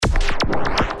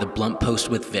The Blunt Post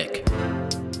with Vic.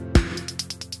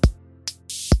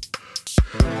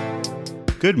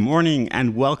 Good morning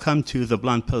and welcome to The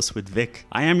Blunt Post with Vic.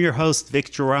 I am your host, Vic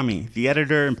Gerami, the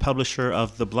editor and publisher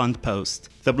of The Blunt Post.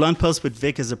 The Blunt Post with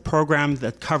Vic is a program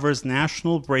that covers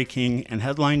national breaking and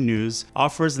headline news,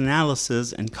 offers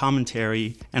analysis and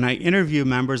commentary, and I interview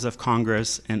members of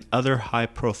Congress and other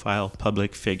high-profile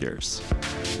public figures.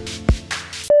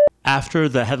 After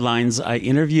the headlines, I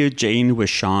interviewed Jane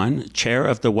Wishon, chair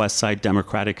of the Westside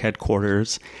Democratic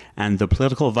Headquarters and the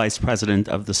political vice president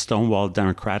of the Stonewall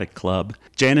Democratic Club.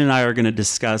 Jane and I are going to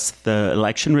discuss the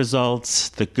election results,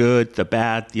 the good, the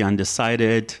bad, the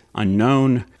undecided,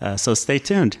 unknown, so stay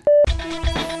tuned.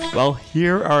 Well,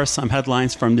 here are some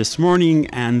headlines from this morning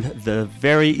and the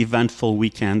very eventful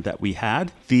weekend that we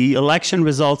had. The election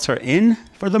results are in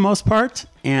for the most part,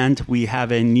 and we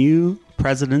have a new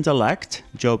President-elect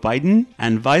Joe Biden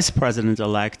and Vice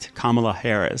President-elect Kamala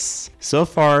Harris. So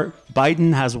far,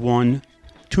 Biden has won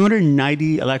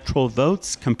 290 electoral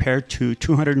votes compared to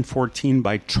 214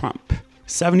 by Trump.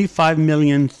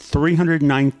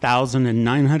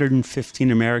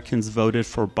 75,309,915 Americans voted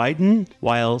for Biden,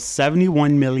 while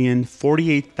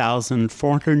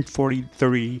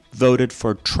 71,048,443 voted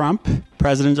for Trump.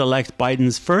 President-elect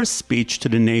Biden's first speech to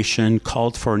the nation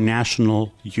called for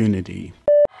national unity.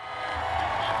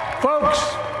 Folks,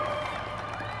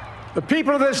 the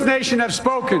people of this nation have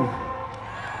spoken.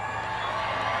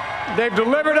 They've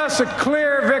delivered us a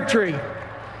clear victory,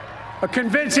 a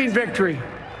convincing victory,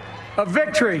 a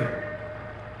victory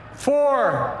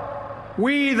for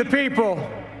we the people.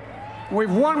 We've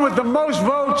won with the most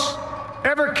votes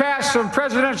ever cast on a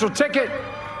presidential ticket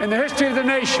in the history of the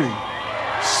nation,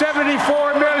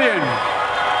 74 million.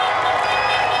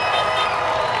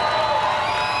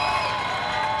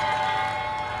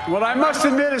 What I must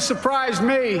admit has surprised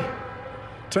me.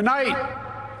 Tonight,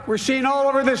 we're seeing all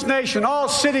over this nation, all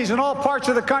cities and all parts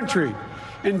of the country,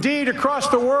 indeed across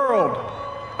the world,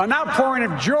 an outpouring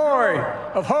of joy,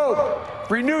 of hope,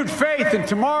 renewed faith in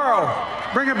tomorrow,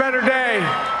 bring a better day.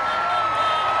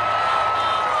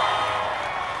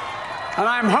 And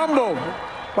I'm humbled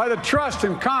by the trust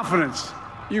and confidence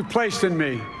you've placed in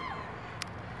me.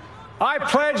 I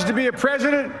pledge to be a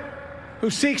president who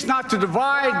seeks not to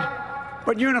divide,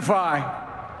 but unify,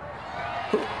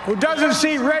 who doesn't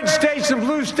see red states and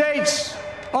blue states,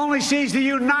 only sees the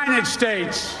United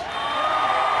States.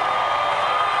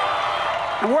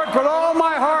 And work with all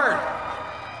my heart,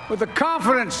 with the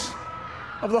confidence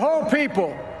of the whole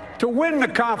people, to win the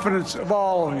confidence of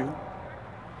all of you.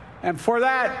 And for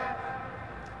that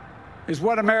is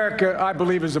what America, I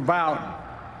believe, is about.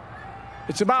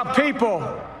 It's about people.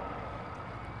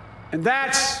 And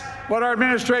that's what our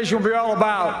administration will be all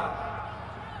about.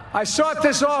 I sought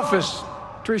this office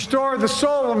to restore the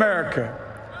soul of America,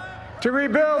 to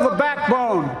rebuild the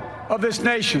backbone of this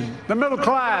nation, the middle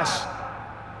class,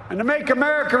 and to make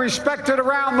America respected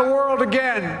around the world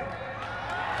again,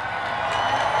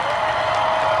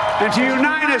 and to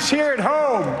unite us here at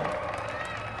home.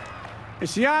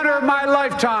 It's the honor of my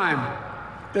lifetime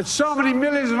that so many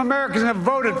millions of Americans have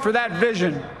voted for that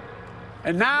vision.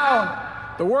 And now,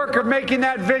 the work of making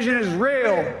that vision is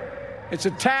real. It's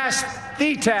a task,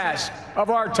 the task of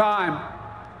our time.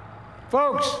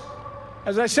 Folks,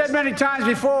 as I said many times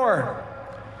before,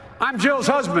 I'm Jill's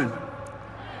husband.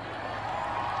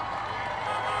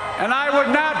 And I would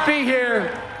not be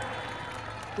here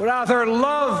without her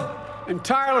love and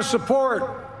tireless support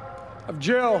of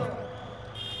Jill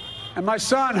and my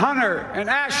son Hunter and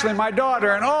Ashley, my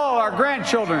daughter, and all our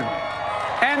grandchildren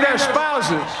and their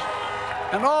spouses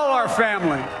and all our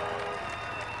family.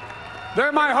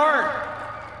 They're my heart.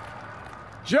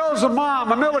 Jill's a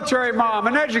mom, a military mom,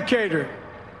 an educator.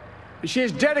 And she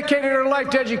has dedicated her life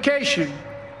to education.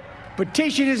 But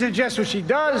teaching isn't just what she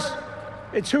does,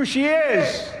 it's who she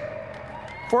is.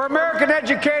 For American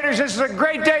educators, this is a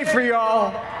great day for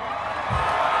y'all.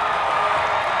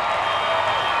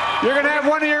 You're going to have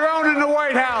one of your own in the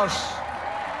White House.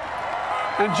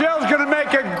 And Jill's going to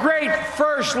make a great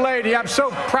first lady. I'm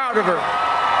so proud of her.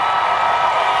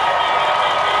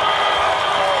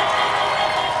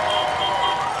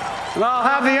 And I'll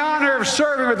have the honor of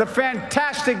serving with the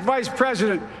fantastic vice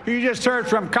president who you just heard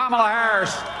from, Kamala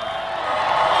Harris,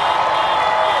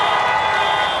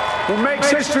 who makes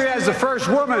history as the first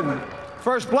woman,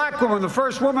 first black woman, the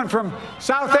first woman from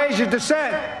South Asian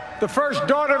descent, the first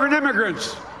daughter of an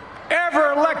immigrant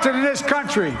ever elected in this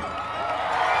country.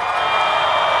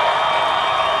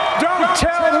 Don't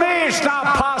tell me it's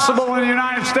not possible in the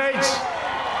United States.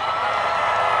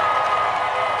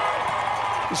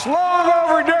 It's long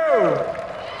overdue.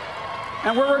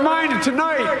 And we're reminded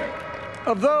tonight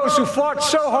of those who fought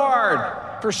so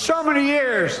hard for so many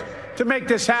years to make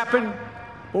this happen.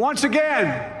 But once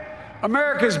again,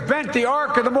 America's bent the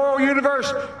arc of the moral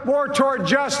universe more toward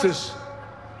justice.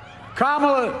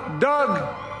 Kamala,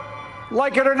 Doug,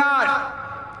 like it or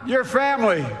not, your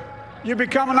family, you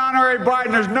become an honorary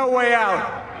Biden, there's no way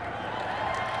out.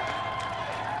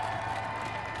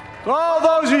 All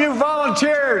those of you who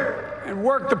volunteered and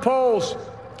worked the polls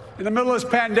in the middle of this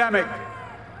pandemic,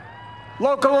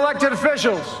 local elected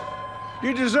officials,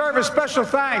 you deserve a special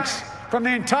thanks from the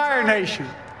entire nation.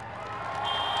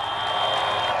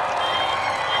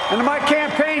 And to my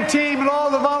campaign team and all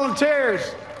the volunteers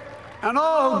and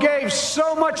all who gave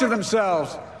so much of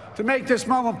themselves to make this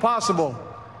moment possible,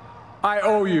 I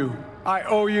owe you. I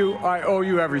owe you. I owe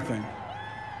you everything.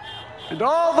 And to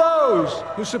all those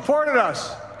who supported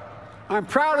us, I'm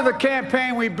proud of the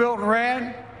campaign we built and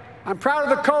ran. I'm proud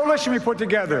of the coalition we put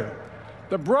together,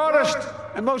 the broadest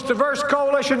and most diverse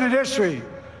coalition in history.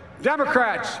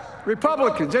 Democrats,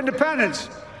 Republicans, independents,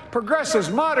 progressives,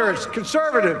 moderates,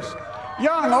 conservatives,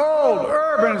 young, old,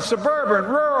 urban, suburban,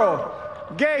 rural,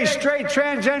 gay, straight,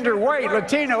 transgender, white,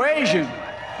 Latino, Asian,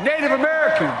 Native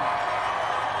American.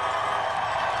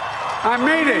 I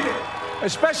mean it,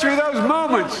 especially those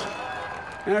moments,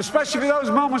 and especially those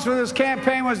moments when this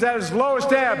campaign was at its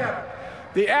lowest ebb.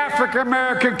 The African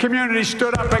American community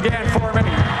stood up again for me.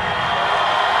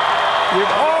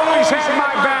 You've always had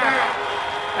my back,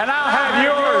 and I'll have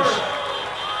yours.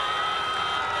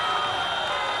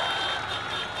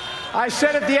 I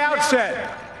said at the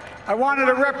outset, I wanted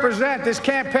to represent this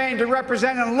campaign to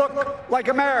represent and look like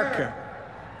America.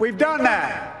 We've done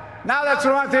that. Now that's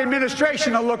what I want the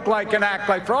administration to look like and act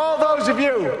like. For all those of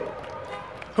you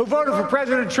who voted for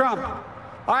President Trump,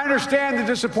 I understand the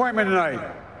disappointment tonight.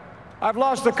 I've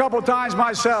lost a couple times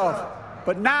myself,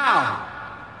 but now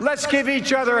let's give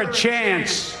each other a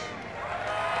chance.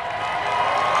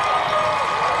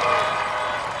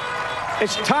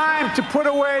 It's time to put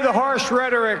away the harsh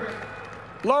rhetoric,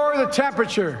 lower the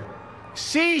temperature,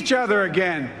 see each other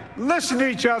again, listen to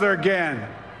each other again.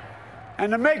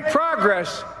 And to make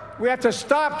progress, we have to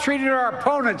stop treating our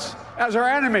opponents as our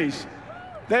enemies.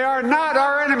 They are not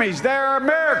our enemies. They are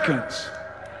Americans.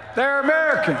 They're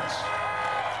Americans.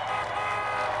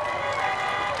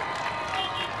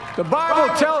 The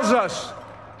Bible tells us,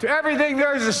 to everything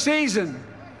there is a season,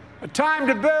 a time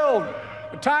to build,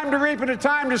 a time to reap and a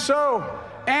time to sow,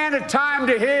 and a time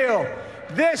to heal.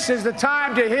 This is the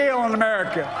time to heal in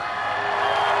America.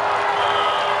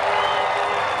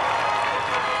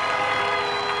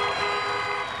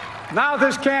 Now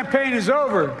this campaign is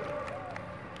over.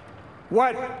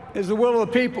 What is the will of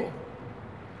the people?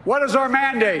 What is our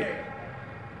mandate?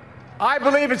 I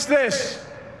believe it's this.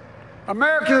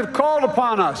 Americans have called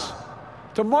upon us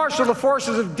to marshal the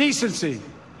forces of decency,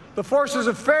 the forces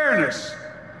of fairness,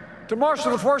 to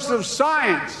marshal the forces of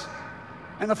science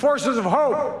and the forces of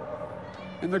hope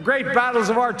in the great battles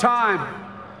of our time.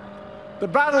 The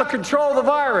battle to control the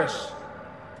virus,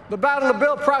 the battle to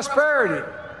build prosperity,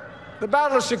 the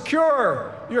battle to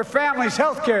secure your family's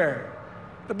health care,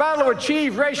 the battle to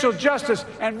achieve racial justice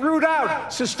and root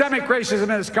out systemic racism in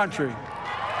this country.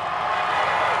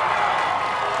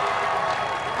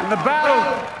 And the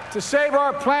battle to save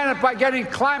our planet by getting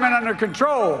climate under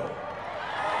control.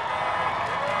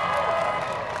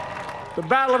 The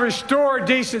battle to restore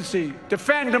decency,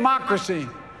 defend democracy,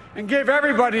 and give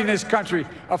everybody in this country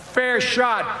a fair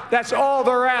shot. That's all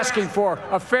they're asking for,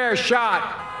 a fair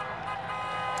shot.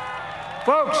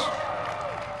 Folks,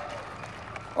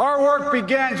 our work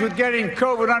begins with getting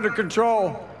COVID under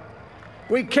control.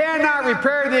 We cannot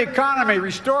repair the economy,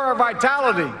 restore our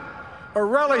vitality, or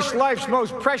relish life's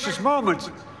most precious moments,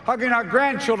 hugging our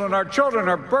grandchildren, our children,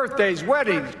 our birthdays,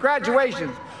 weddings,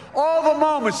 graduations, all the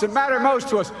moments that matter most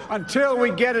to us until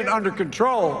we get it under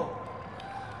control.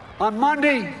 On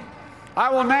Monday,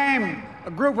 I will name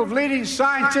a group of leading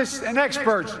scientists and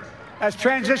experts as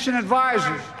transition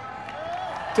advisors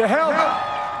to help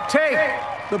take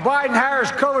the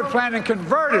Biden-Harris COVID plan and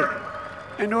convert it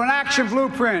into an action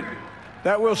blueprint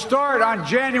that will start on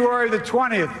January the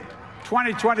 20th,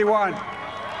 2021.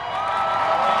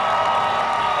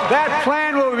 That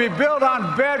plan will be built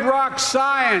on bedrock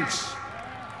science.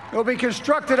 It will be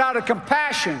constructed out of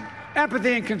compassion,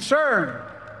 empathy, and concern.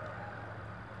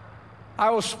 I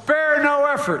will spare no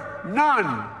effort,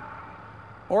 none,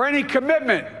 or any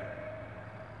commitment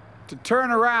to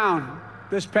turn around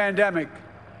this pandemic.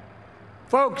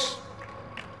 Folks,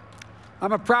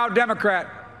 I'm a proud Democrat,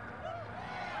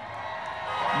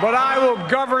 but I will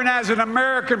govern as an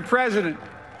American president.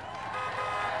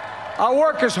 I'll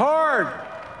work as hard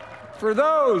for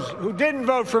those who didn't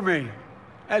vote for me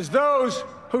as those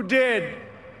who did.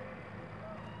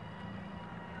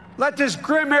 Let this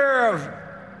grim era of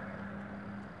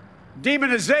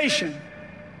demonization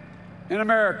in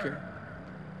America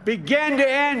begin to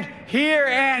end here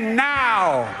and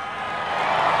now.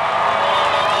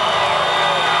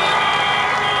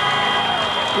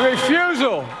 The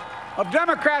refusal of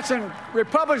Democrats and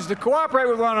Republicans to cooperate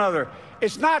with one another,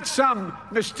 it's not some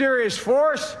mysterious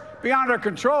force beyond our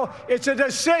control. It's a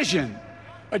decision,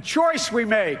 a choice we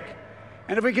make.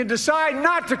 And if we can decide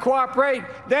not to cooperate,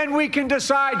 then we can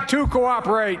decide to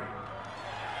cooperate.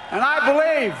 And I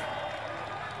believe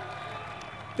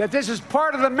that this is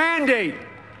part of the mandate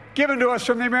given to us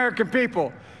from the American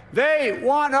people. They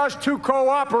want us to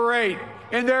cooperate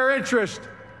in their interest.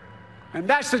 And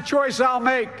that's the choice I'll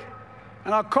make.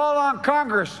 And I'll call on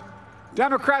Congress,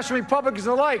 Democrats and Republicans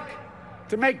alike,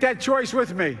 to make that choice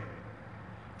with me.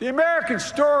 The American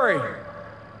story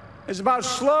is about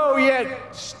slow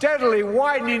yet steadily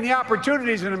widening the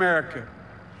opportunities in America.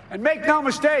 And make no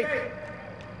mistake,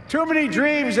 too many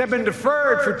dreams have been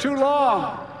deferred for too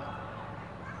long.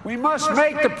 We must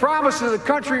make the promise of the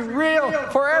country real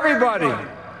for everybody,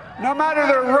 no matter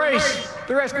their race,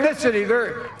 their ethnicity,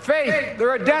 their faith,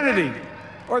 their identity,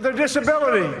 or their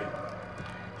disability.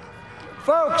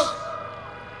 Folks,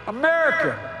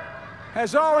 America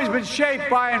has always been shaped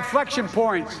by inflection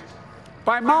points,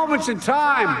 by moments in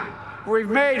time where we've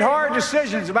made hard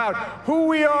decisions about who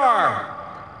we are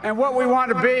and what we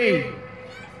want to be.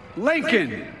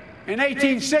 Lincoln in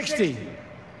 1860,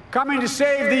 coming to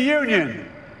save the Union.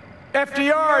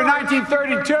 FDR in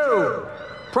 1932,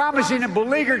 promising a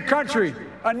beleaguered country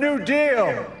a new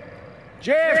deal.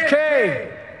 JFK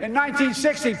in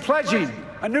 1960, pledging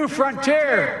a new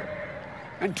frontier.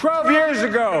 And 12 years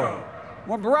ago,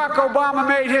 when Barack Obama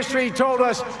made history, he told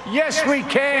us, yes, we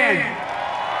can.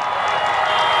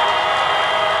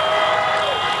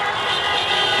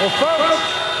 Well,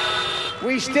 folks,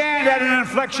 we stand at an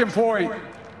inflection point.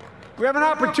 We have an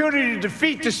opportunity to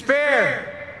defeat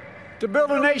despair, to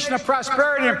build a nation of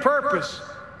prosperity and purpose.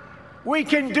 We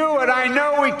can do it. I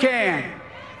know we can.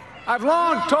 I've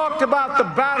long talked about the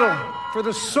battle for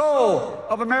the soul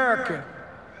of America.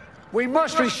 We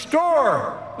must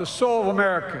restore the soul of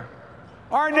America.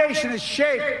 Our nation is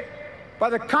shaped by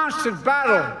the constant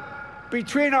battle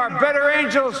between our better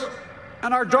angels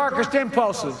and our darkest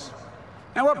impulses.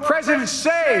 And what presidents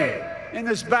say in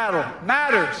this battle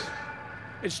matters.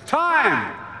 It's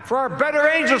time for our better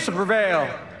angels to prevail.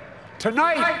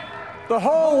 Tonight, the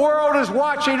whole world is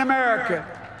watching America.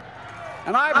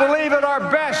 And I believe at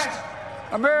our best,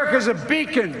 America is a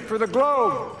beacon for the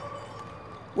globe.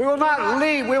 We will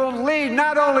lead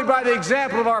not only by the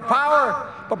example of our power,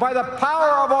 but by the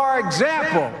power of our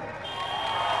example.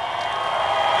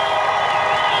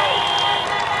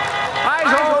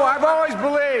 I've always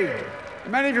believed,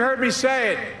 many of you heard me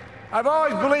say it, I've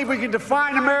always believed we can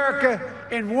define America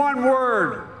in one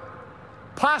word: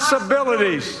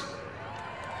 possibilities.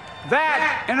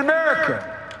 That in America,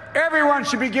 everyone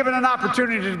should be given an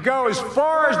opportunity to go as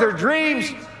far as their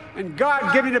dreams and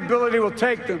God-given ability will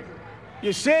take them.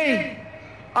 You see,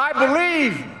 I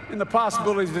believe in the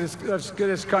possibilities of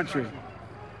this country.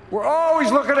 We're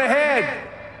always looking ahead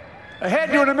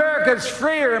to an America that's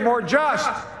freer and more just,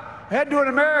 ahead to an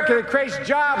America that creates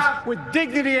jobs with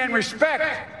dignity and respect,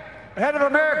 ahead of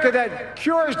America that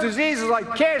cures diseases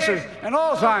like cancer and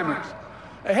Alzheimer's,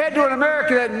 ahead to an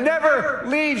America that never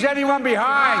leaves anyone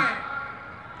behind,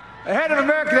 ahead of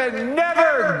America that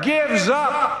never gives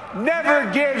up, never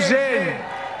gives in.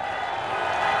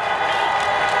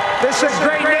 This is a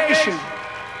great nation.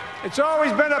 It's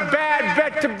always been a bad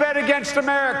bet to bet against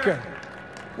America.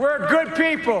 We're good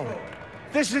people.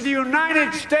 This is the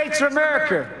United States of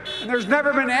America, and there's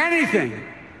never been anything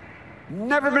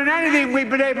we've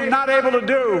been not able to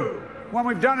do when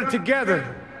we've done it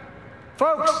together.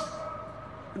 Folks,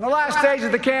 in the last days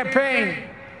of the campaign,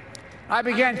 I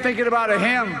began thinking about a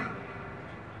hymn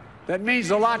that means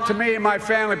a lot to me and my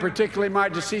family, particularly my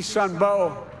deceased son,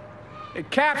 Bo. It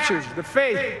captures the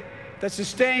faith that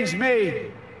sustains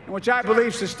me and which I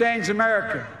believe sustains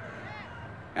America.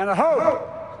 And I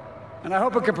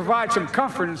hope it can provide some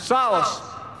comfort and solace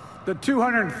to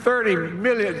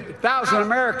 230,000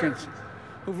 Americans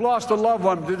who've lost a loved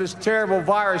one to this terrible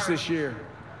virus this year.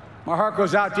 My heart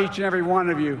goes out to each and every one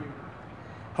of you.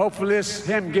 Hopefully this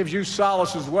hymn gives you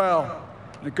solace as well.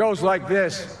 And it goes like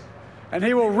this: and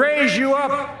he will raise you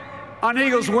up on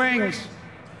eagle's wings,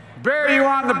 bear you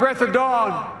on the breath of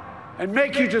dawn, and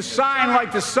make you to shine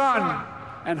like the sun,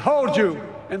 and hold you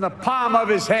in the palm of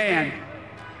his hand.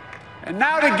 And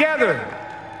now together,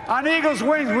 On eagle's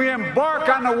wings, we embark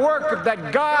on the work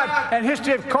that God and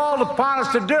history have called upon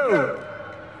us to do.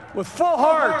 With full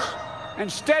hearts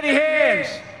and steady hands,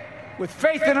 with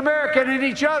faith in America and in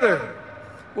each other,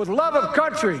 with love of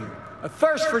country, a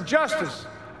thirst for justice,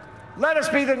 let us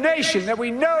be the nation that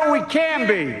we know we can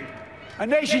be. A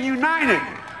nation united,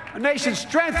 a nation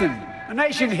strengthened, a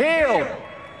nation healed.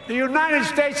 The United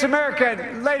States of America,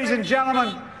 ladies and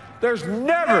gentlemen, there's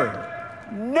never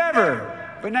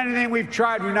been anything we've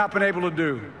tried we've not been able to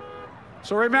do.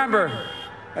 So remember,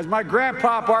 as our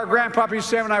grandpapa used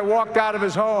to say when I walked out of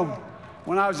his home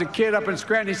when I was a kid up in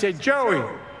Scranton, he said, "Joey,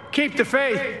 keep the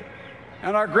faith."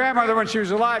 And our grandmother, when she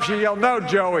was alive, she yelled, "No,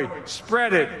 Joey,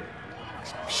 spread it.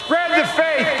 Spread the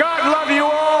faith. God love you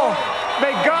all.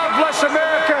 May God bless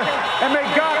America, and may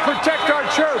God protect our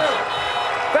troops."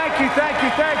 Thank you, thank you,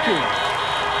 thank you.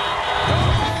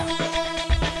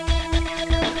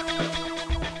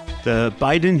 The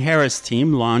Biden-Harris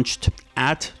team launched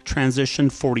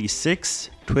 @Transition46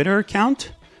 Twitter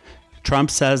account. Trump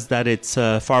says that it's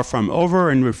far from over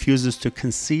and refuses to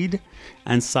concede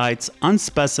and cites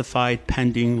unspecified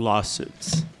pending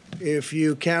lawsuits. If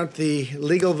you count the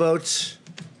legal votes,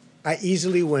 I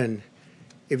easily win.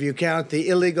 If you count the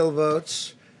illegal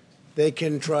votes, they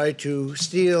can try to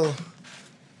steal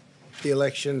the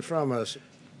election from us.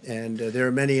 And there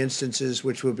are many instances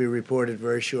which will be reported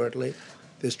very shortly.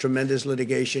 There's tremendous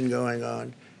litigation going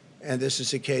on. And this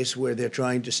is a case where they're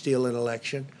trying to steal an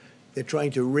election. They're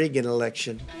trying to rig an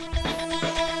election.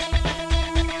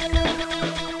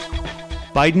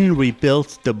 Biden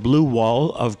rebuilt the blue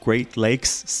wall of Great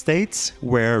Lakes states,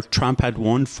 where Trump had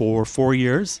won for 4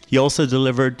 years. He also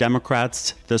delivered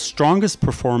Democrats the strongest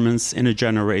performance in a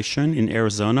generation in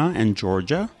Arizona and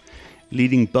Georgia,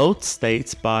 leading both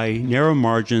states by narrow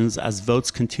margins as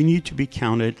votes continue to be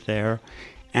counted there,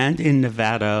 and in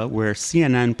Nevada, where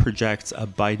CNN projects a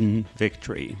Biden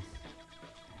victory.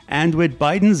 And with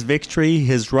Biden's victory,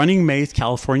 his running mate,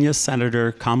 California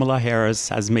Senator Kamala Harris,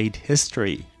 has made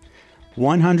history.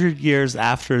 100 years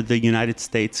after the United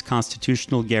States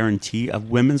constitutional guarantee of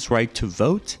women's right to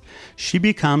vote, she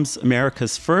becomes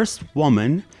America's first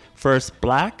woman, first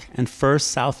Black, and first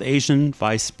South Asian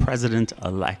vice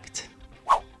president-elect.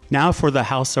 Now for the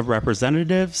House of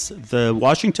Representatives, the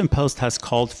Washington Post has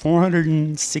called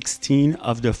 416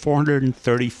 of the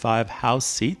 435 House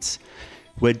seats,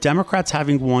 with Democrats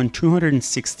having won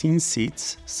 216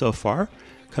 seats so far,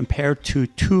 compared to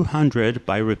 200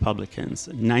 by Republicans.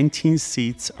 19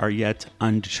 seats are yet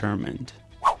undetermined.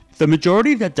 The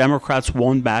majority that Democrats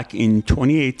won back in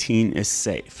 2018 is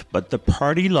safe, but the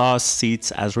party lost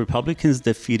seats as Republicans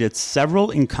defeated several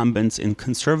incumbents in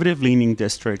conservative-leaning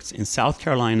districts in South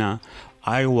Carolina,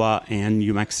 Iowa, and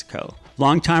New Mexico.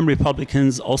 Longtime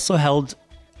Republicans also held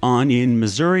on in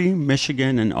Missouri,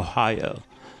 Michigan, and Ohio.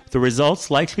 The results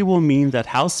likely will mean that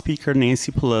House Speaker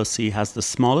Nancy Pelosi has the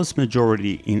smallest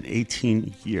majority in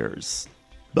 18 years.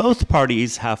 Both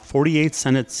parties have 48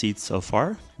 Senate seats so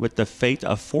far, with the fate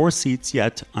of 4 seats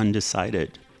yet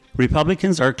undecided.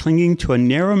 Republicans are clinging to a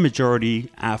narrow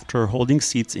majority after holding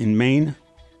seats in Maine,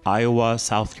 Iowa,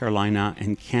 South Carolina,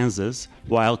 and Kansas,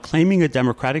 while claiming a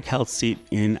Democratic-held seat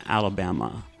in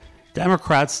Alabama.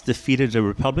 Democrats defeated a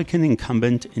Republican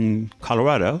incumbent in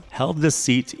Colorado, held the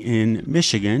seat in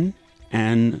Michigan,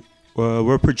 and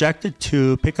were projected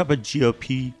to pick up a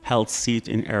GOP-held seat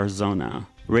in Arizona.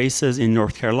 Races in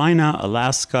North Carolina,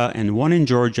 Alaska, and one in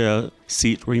Georgia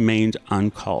seat remained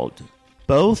uncalled.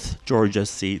 Both Georgia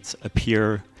seats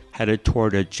appear headed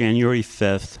toward a January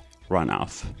 5th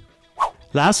runoff.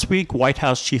 Last week, White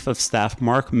House Chief of Staff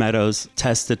Mark Meadows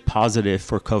tested positive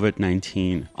for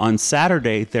COVID-19. On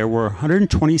Saturday, there were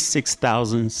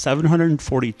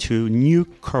 126,742 new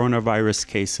coronavirus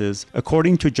cases,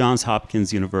 according to Johns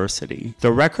Hopkins University.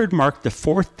 The record marked the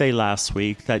 4th day last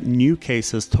week that new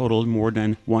cases totaled more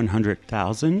than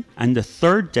 100,000, and the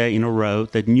 3rd day in a row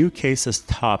that new cases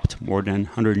topped more than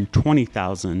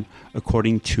 120,000,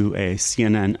 according to a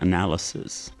CNN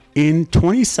analysis. In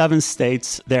 27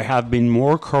 states, there have been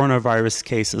more coronavirus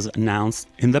cases announced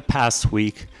in the past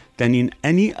week than in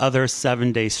any other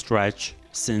 7-day stretch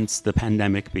since the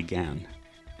pandemic began.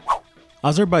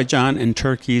 Azerbaijan and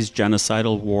Turkey's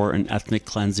genocidal war and ethnic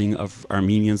cleansing of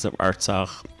Armenians of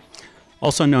Artsakh,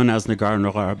 also known as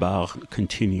Nagorno-Karabakh,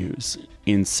 continues.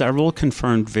 In several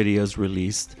confirmed videos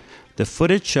released, the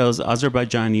footage shows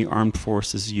Azerbaijani armed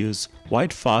forces use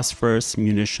white phosphorus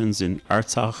munitions in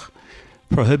Artsakh,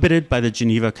 prohibited by the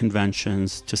Geneva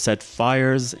Conventions, to set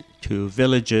fires to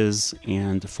villages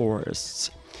and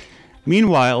forests.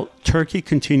 Meanwhile, Turkey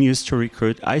continues to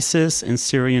recruit ISIS and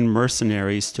Syrian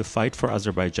mercenaries to fight for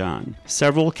Azerbaijan.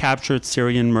 Several captured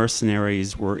Syrian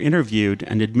mercenaries were interviewed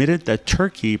and admitted that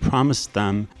Turkey promised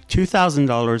them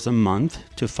 $2,000 a month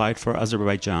to fight for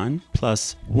Azerbaijan,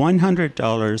 plus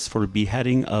 $100 for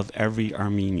beheading of every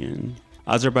Armenian.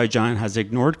 Azerbaijan has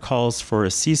ignored calls for a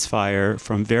ceasefire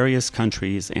from various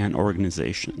countries and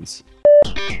organizations.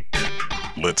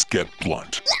 Let's get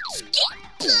blunt.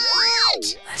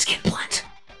 Let's get blunt.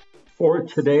 For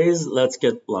today's Let's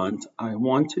Get Blunt, I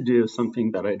want to do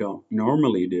something that I don't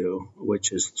normally do,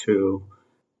 which is to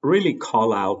really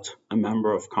call out a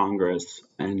member of Congress.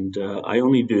 And I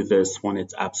only do this when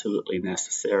it's absolutely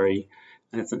necessary,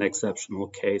 and it's an exceptional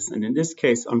case. And in this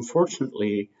case,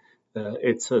 unfortunately,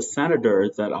 it's a senator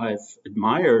that I've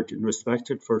admired and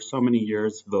respected for so many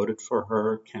years, voted for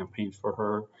her, campaigned for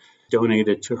her,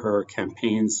 donated to her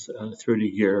campaigns through the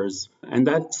years, and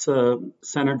that's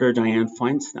Senator Dianne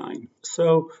Feinstein.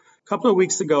 So a couple of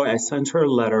weeks ago, I sent her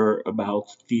a letter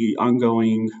about the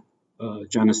ongoing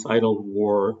genocidal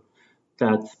war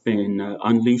that's been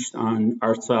unleashed on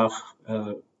Artsakh,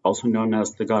 also known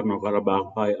as the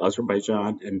Nagorno-Karabakh, by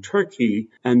Azerbaijan and Turkey,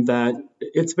 and that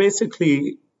it's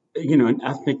basically, an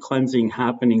ethnic cleansing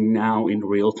happening now in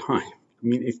real time. I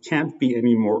mean, it can't be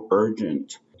any more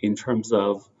urgent in terms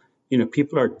of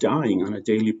people are dying on a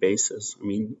daily basis. I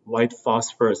mean, white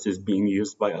phosphorus is being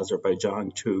used by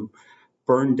Azerbaijan to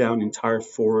burn down entire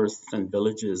forests and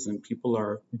villages, and people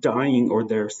are dying, or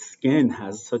their skin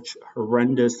has such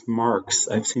horrendous marks.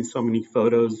 I've seen so many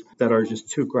photos that are just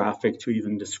too graphic to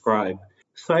even describe.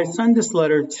 So I sent this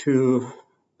letter to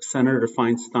Senator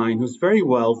Feinstein, who's very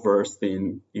well versed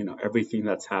in, everything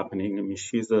that's happening. I mean,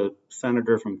 she's a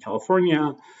senator from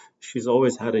California. She's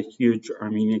always had a huge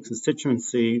Armenian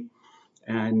constituency.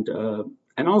 And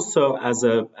also as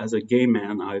a gay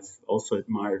man, I've also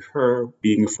admired her,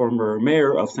 being a former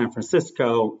mayor of San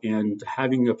Francisco and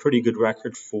having a pretty good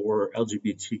record for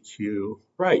LGBTQ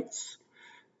rights.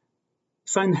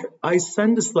 So I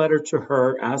send this letter to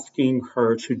her asking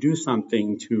her to do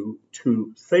something,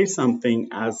 to say something,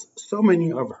 as so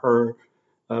many of her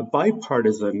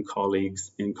bipartisan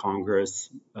colleagues in Congress,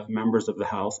 members of the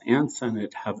House and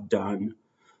Senate, have done,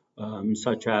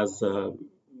 such as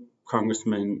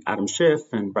Congressman Adam Schiff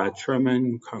and Brad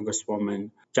Sherman,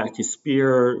 Congresswoman Jackie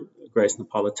Speer, Grace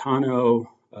Napolitano,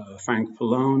 Frank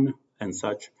Pallone, and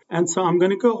such. And so I'm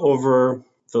going to go over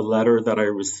the letter that I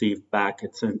received back.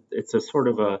 It's a sort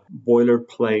of a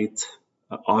boilerplate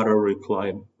auto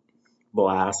reply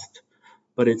blast,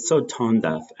 but it's so tone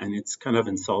deaf and it's kind of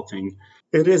insulting.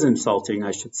 It is insulting,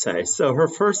 I should say. So her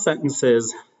first sentence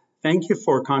is, "Thank you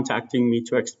for contacting me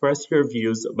to express your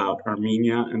views about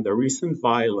Armenia and the recent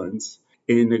violence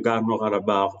in the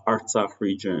Nagorno-Karabakh Artsakh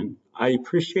region. I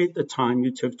appreciate the time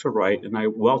you took to write, and I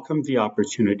welcome the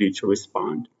opportunity to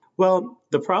respond." Well,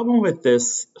 the problem with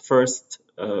this first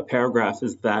paragraph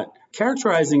is that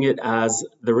characterizing it as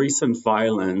the recent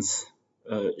violence,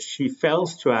 she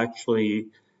fails to actually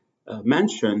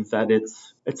mention that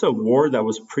it's a war that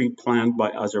was pre-planned by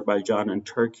Azerbaijan and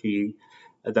Turkey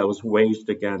that was waged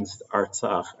against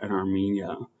Artsakh and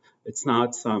Armenia. It's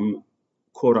not some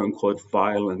quote-unquote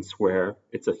violence where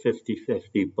it's a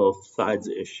 50-50 both sides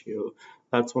issue.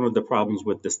 That's one of the problems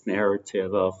with this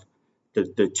narrative of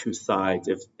the two sides.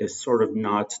 It's sort of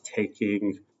not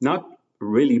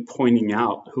really pointing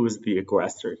out who is the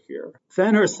aggressor here.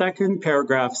 Then her second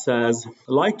paragraph says,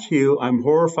 "Like you, I'm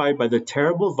horrified by the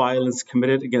terrible violence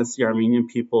committed against the Armenian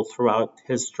people throughout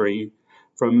history,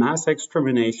 from mass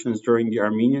exterminations during the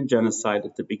Armenian genocide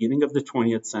at the beginning of the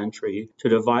 20th century to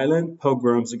the violent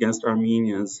pogroms against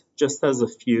Armenians just as a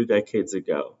few decades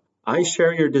ago. I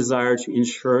share your desire to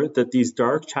ensure that these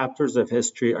dark chapters of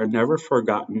history are never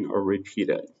forgotten or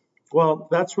repeated." Well,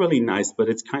 that's really nice, but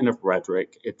it's kind of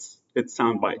rhetoric. It's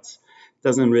sound bites. It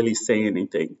doesn't really say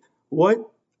anything.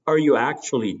 What are you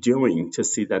actually doing to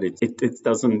see that it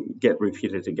doesn't get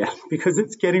repeated again? Because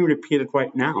it's getting repeated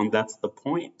right now, and that's the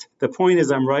point. The point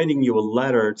is I'm writing you a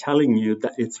letter telling you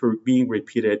that it's being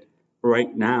repeated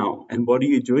right now, and what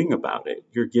are you doing about it?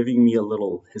 You're giving me a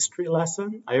little history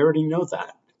lesson? I already know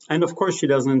that. And of course, she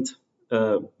doesn't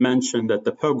mention that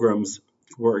the pogroms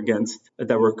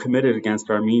that were committed against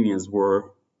Armenians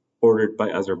were ordered by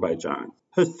Azerbaijan.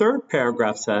 Her third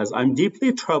paragraph says, "I'm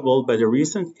deeply troubled by the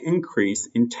recent increase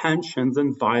in tensions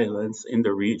and violence in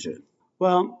the region."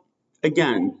 Well,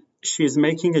 again, she's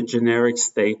making a generic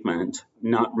statement,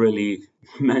 not really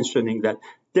mentioning that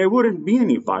there wouldn't be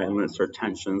any violence or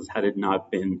tensions had it not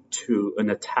been to an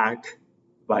attack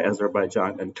by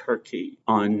Azerbaijan and Turkey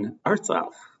on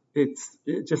Artsakh. It's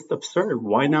just absurd.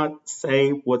 Why not say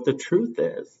what the truth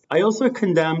is? I also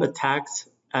condemn attacks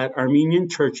at Armenian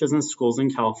churches and schools in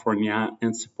California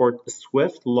and support a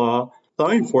swift law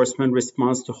enforcement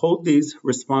response to hold these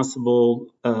responsible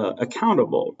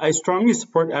accountable. I strongly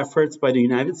support efforts by the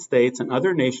United States and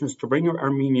other nations to bring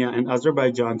Armenia and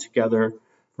Azerbaijan together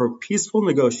for peaceful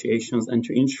negotiations and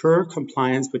to ensure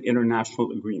compliance with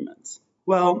international agreements.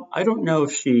 Well, I don't know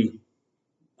if she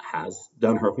has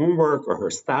done her homework or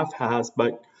her staff has,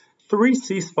 but 3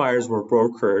 ceasefires were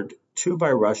brokered, 2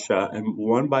 by Russia and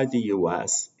 1 by the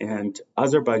US, and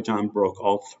Azerbaijan broke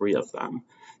all 3 of them.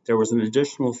 There was an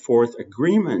additional 4th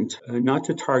agreement not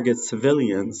to target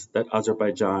civilians that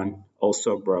Azerbaijan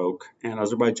also broke. And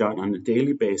Azerbaijan on a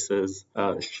daily basis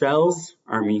shells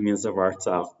Armenians of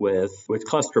Artsakh with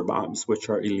cluster bombs, which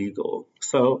are illegal.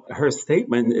 So her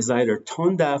statement is either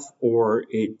tone deaf or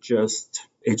it just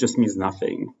means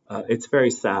nothing. It's very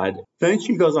sad. Then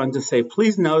she goes on to say,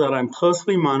 please know that I'm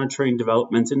closely monitoring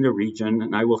developments in the region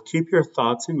and I will keep your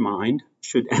thoughts in mind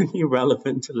should any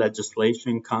relevant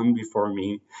legislation come before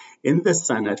me in the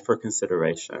Senate for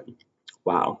consideration.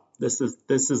 Wow, this is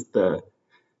the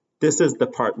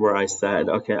part where I said,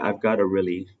 okay, I've got to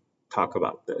really talk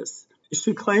about this.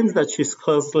 She claims that she's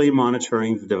closely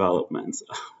monitoring the developments.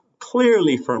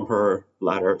 Clearly from her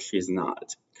letter, she's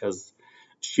not, because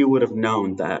she would have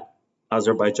known that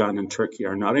Azerbaijan and Turkey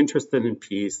are not interested in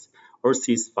peace or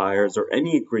ceasefires or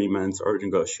any agreements or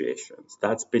negotiations.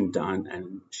 That's been done.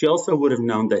 And she also would have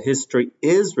known that history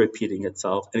is repeating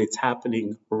itself and it's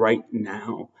happening right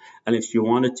now. And if she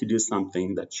wanted to do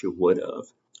something, that she would have.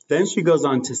 Then she goes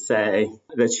on to say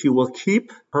that she will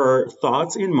keep her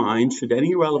thoughts in mind should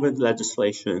any relevant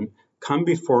legislation come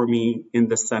before me in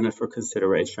the Senate for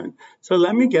consideration. So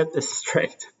let me get this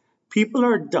straight. People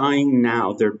are dying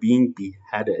now. They're being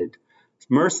beheaded.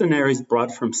 Mercenaries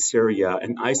brought from Syria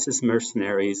and ISIS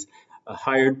mercenaries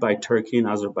hired by Turkey and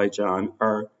Azerbaijan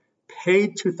are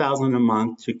paid $2,000 a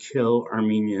month to kill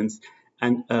Armenians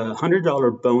and a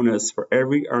 $100 bonus for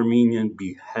every Armenian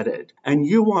beheaded. And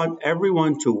you want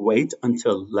everyone to wait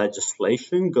until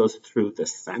legislation goes through the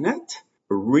Senate?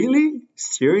 Really?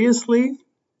 Seriously,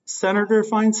 Senator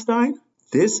Feinstein?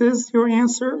 This is your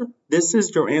answer? This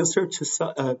is your answer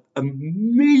to a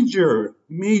major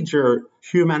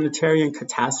humanitarian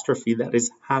catastrophe that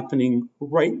is happening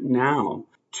right now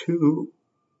to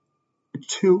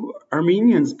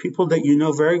Armenians, people that you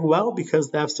know very well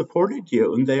because they have supported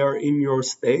you and they are in your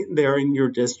state, they are in your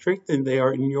district, and they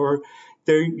are in your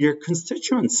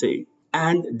constituency.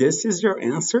 And this is your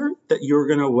answer, that you're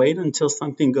going to wait until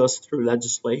something goes through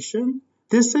legislation?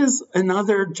 This is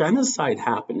another genocide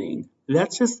happening.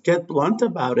 Let's just get blunt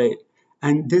about it.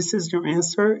 And this is your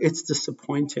answer? It's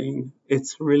disappointing.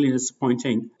 It's really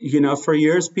disappointing. You know, for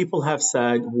years, people have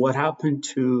said, what happened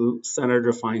to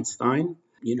Senator Feinstein?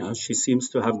 You know, she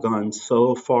seems to have gone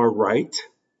so far right.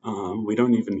 We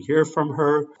don't even hear from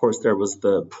her. Of course, there was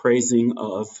the praising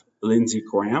of Lindsey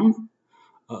Graham,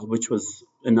 which was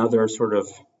another sort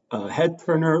of head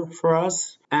turner for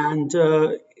us. And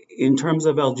in terms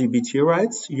of LGBT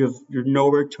rights, you're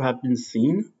nowhere to have been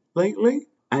seen lately.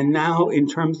 And now in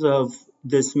terms of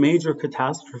this major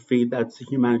catastrophe, that's a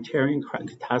humanitarian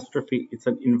catastrophe, it's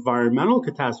an environmental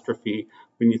catastrophe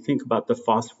when you think about the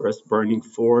phosphorus burning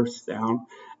forests down.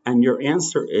 And your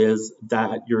answer is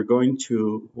that you're going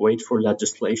to wait for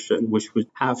legislation, which would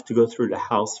have to go through the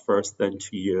House first, then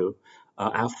to you,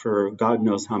 after God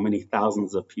knows how many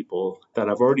thousands of people that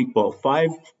have already,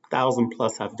 5,000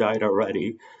 plus have died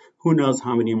already. Who knows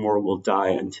how many more will die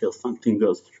until something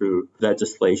goes through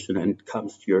legislation and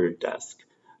comes to your desk.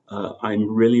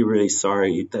 I'm really, really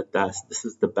sorry that this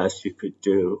is the best you could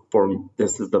do.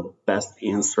 This is the best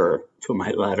answer to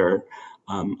my letter.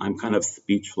 I'm kind of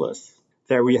speechless.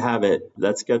 There we have it.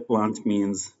 Let's get blunt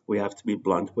means we have to be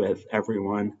blunt with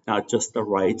everyone, not just the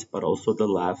right, but also the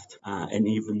left, and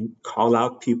even call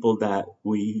out people that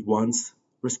we once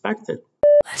respected.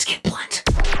 Let's get blunt.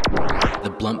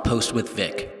 The Blunt Post with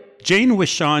Vic. Jane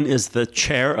Wishon is the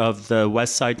chair of the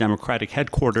Westside Democratic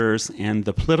Headquarters and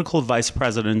the political vice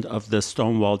president of the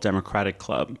Stonewall Democratic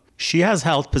Club. She has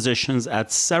held positions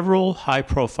at several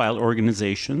high-profile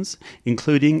organizations,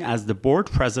 including as the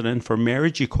board president for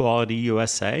Marriage Equality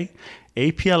USA,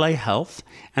 APLA Health,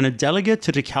 and a delegate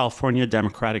to the California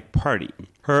Democratic Party.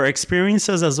 Her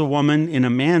experiences as a woman in a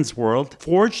man's world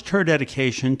forged her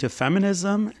dedication to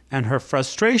feminism, and her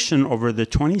frustration over the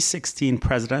 2016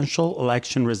 presidential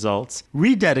election results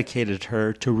rededicated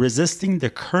her to resisting the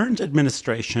current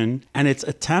administration and its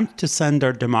attempt to send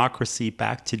our democracy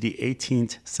back to the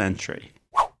 18th century.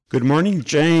 Good morning,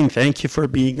 Jane. Thank you for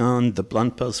being on The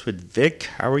Blunt Post with Vic.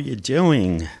 How are you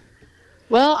doing?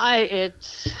 Well,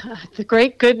 it's the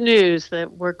great good news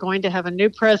that we're going to have a new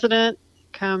president.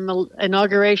 Come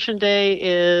Inauguration Day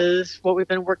is what we've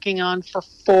been working on for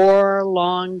 4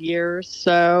 long years.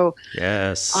 So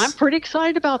yes, I'm pretty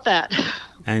excited about that.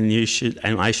 And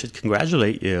I should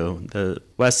congratulate you. The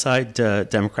Westside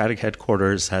Democratic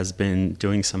Headquarters has been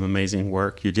doing some amazing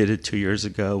work. You did it 2 years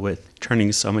ago with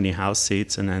turning so many House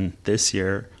seats, and then this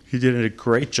year you did a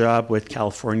great job with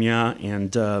California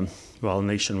and,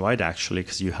 nationwide actually,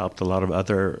 because you helped a lot of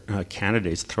other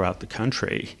candidates throughout the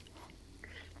country.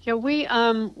 Yeah, we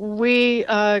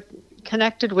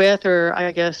connected with, or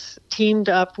I guess teamed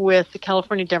up with the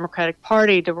California Democratic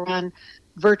Party to run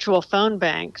virtual phone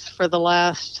banks for the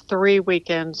last 3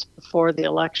 weekends before the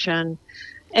election.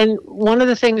 And one of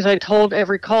the things I told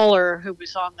every caller who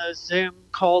was on those Zoom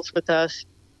calls with us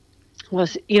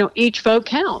was, each vote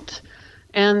counts,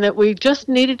 and that we just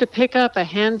needed to pick up a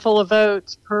handful of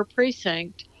votes per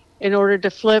precinct in order to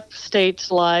flip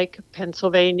states like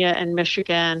Pennsylvania and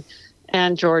Michigan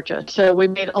and Georgia. So we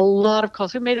made a lot of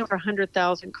calls. We made over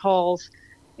 100,000 calls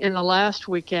in the last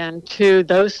weekend to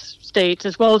those states,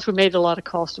 as well as we made a lot of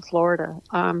calls to Florida.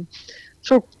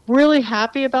 So really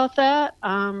happy about that.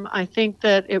 I think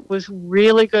that it was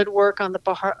really good work on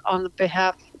the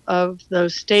behalf of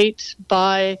those states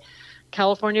by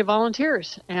California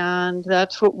volunteers. And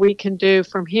that's what we can do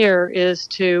from here, is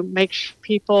to make sure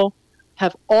people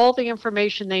have all the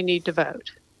information they need to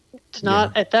vote. It's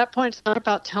not, at that point, it's not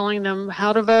about telling them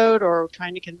how to vote or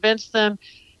trying to convince them.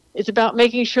 It's about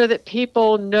making sure that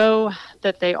people know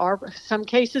that they are. Some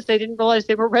cases, they didn't realize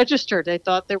they were registered. They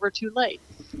thought they were too late.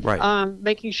 Right.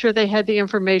 Making sure they had the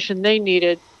information they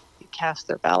needed to cast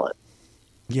their ballot.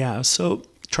 Yeah, so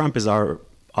Trump is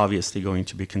obviously going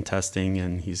to be contesting,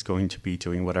 and he's going to be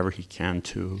doing whatever he can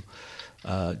to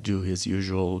do his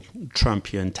usual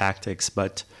Trumpian tactics.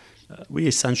 But we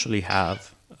essentially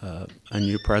have a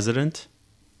new president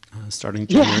starting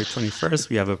January 21st.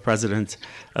 We have a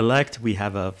president-elect. We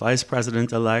have a vice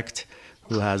president-elect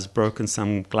who has broken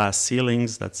some glass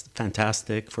ceilings. That's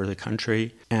fantastic for the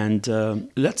country. And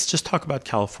let's just talk about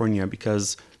California,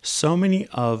 because so many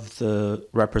of the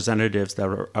representatives that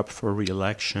are up for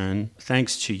re-election,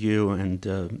 thanks to you and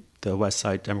the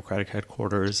Westside Democratic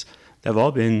Headquarters, they've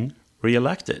all been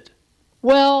re-elected.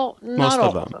 Well, not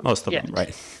all of them. Most of them,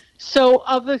 right. So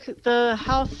of the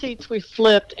House seats we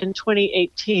flipped in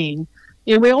 2018,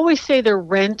 we always say they're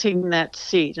renting that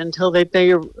seat until they've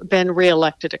been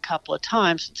reelected a couple of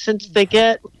times. Since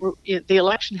the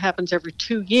election happens every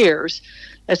 2 years,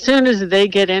 as soon as they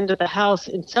get into the House,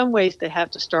 in some ways they have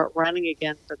to start running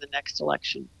again for the next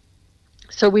election.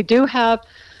 So we do have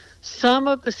some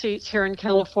of the seats here in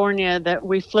California that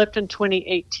we flipped in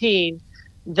 2018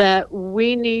 that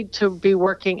we need to be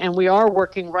working, and we are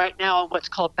working right now on what's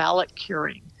called ballot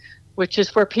curing, which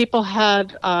is where people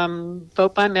had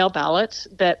vote-by-mail ballots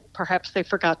that perhaps they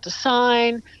forgot to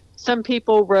sign. Some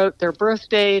people wrote their birth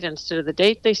date instead of the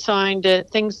date they signed it,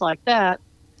 things like that.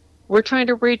 We're trying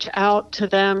to reach out to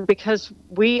them because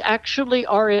we actually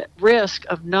are at risk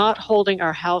of not holding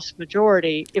our House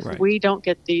majority if we don't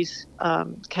get these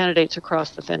candidates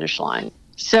across the finish line.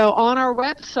 So on our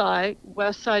website,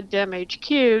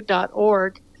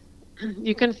 westsidemhq.org,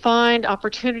 you can find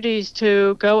opportunities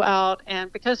to go out,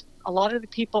 and because a lot of the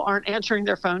people aren't answering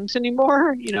their phones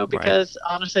anymore, because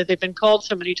honestly they've been called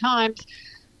so many times,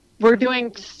 we're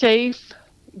doing safe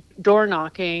door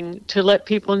knocking to let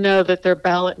people know that their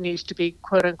ballot needs to be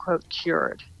quote unquote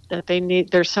cured, that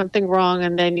there's something wrong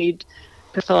and they need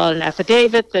to fill out an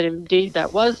affidavit that indeed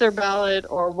that was their ballot,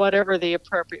 or whatever the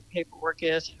appropriate paperwork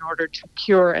is in order to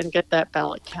cure and get that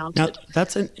ballot counted. Now,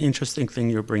 that's an interesting thing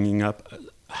you're bringing up.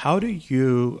 How do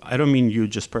you, I don't mean you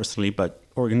just personally, but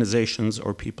organizations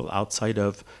or people outside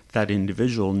of that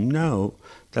individual know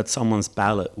that someone's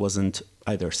ballot wasn't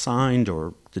either signed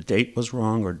or the date was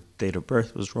wrong or date of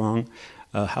birth was wrong?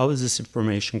 How is this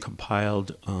information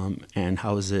compiled, and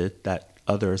how is it that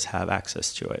others have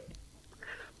access to it?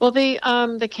 Well,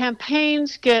 the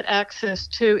campaigns get access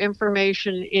to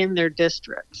information in their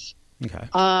districts. Okay.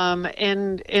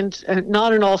 And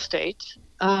not in all states.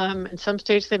 In some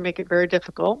states, they make it very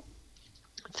difficult.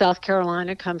 South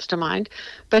Carolina comes to mind.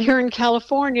 But here in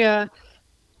California,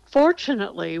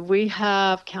 fortunately, we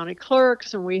have county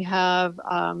clerks and we have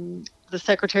the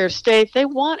Secretary of State. They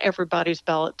want everybody's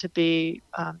ballot to be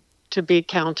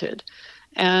counted.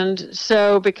 And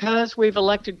so because we've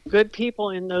elected good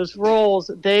people in those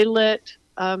roles, they let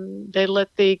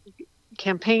the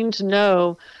campaigns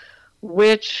know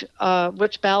which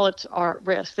ballots are at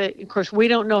risk. Of course, we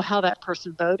don't know how that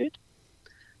person voted,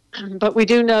 but we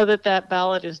do know that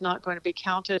ballot is not going to be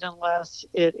counted unless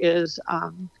it is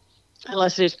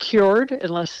unless it is cured,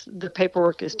 unless the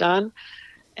paperwork is done.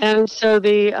 And so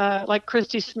like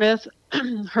Christy Smith,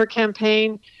 her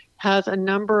campaign has a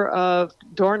number of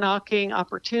door knocking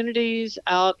opportunities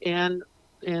out in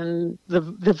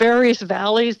the various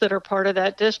valleys that are part of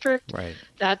that district. Right.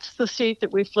 That's the seat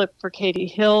that we flipped for Katie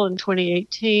Hill in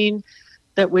 2018,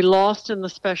 that we lost in the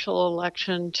special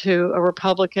election to a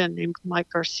Republican named Mike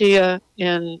Garcia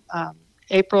in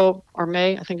April or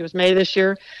May. I think it was May this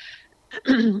year.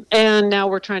 And now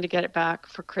we're trying to get it back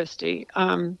for Christy.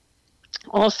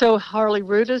 Also, Harley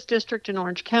Ruta's district in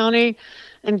Orange County,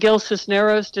 and Gil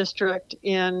Cisneros' district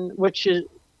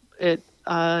it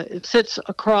sits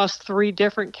across 3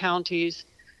 different counties.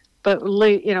 But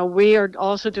we are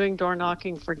also doing door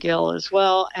knocking for Gil as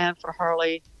well, and for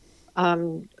Harley.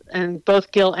 And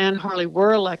both Gil and Harley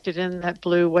were elected in that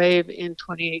blue wave in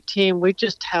 2018. We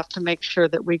just have to make sure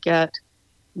that we get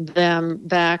them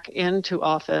back into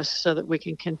office so that we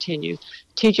can continue.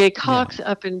 TJ Cox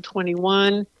up in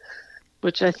 21,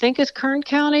 which I think is Kern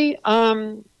County.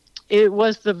 It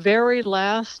was the very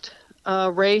last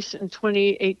race in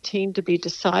 2018 to be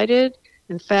decided.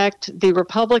 In fact, the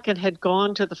Republican had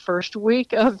gone to the first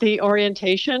week of the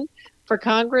orientation for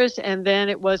Congress, and then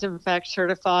it was in fact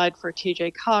certified for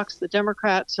TJ Cox, the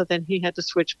Democrat, so then he had to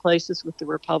switch places with the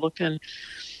Republican.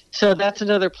 So that's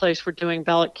another place we're doing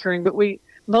ballot curing, but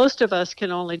most of us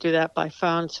can only do that by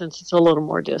phone since it's a little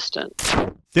more distant.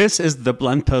 This is The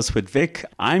Blunt Post with Vic.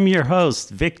 I'm your host,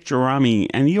 Vic Gerami,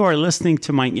 and you are listening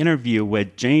to my interview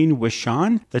with Jane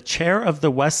Wishon, the chair of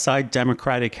the Westside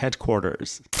Democratic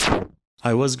Headquarters.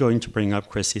 I was going to bring up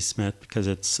Chrissy Smith because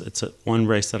it's one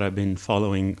race that I've been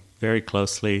following very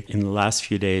closely. In the last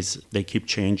few days, they keep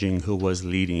changing who was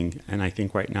leading, and I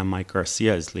think right now Mike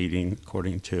Garcia is leading,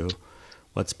 according to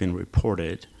what's been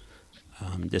reported.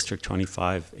 District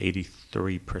 25,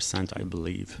 83%, I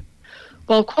believe.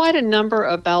 Well, quite a number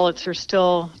of ballots are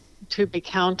still to be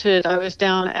counted. I was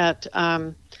down at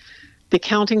the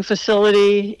counting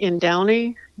facility in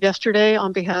Downey yesterday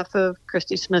on behalf of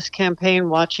Christy Smith's campaign,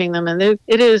 watching them. And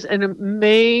it is an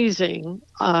amazing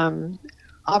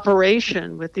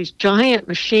operation with these giant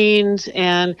machines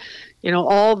and,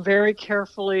 all very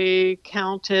carefully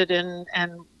counted and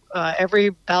every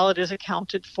ballot is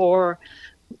accounted for.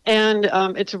 And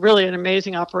it's really an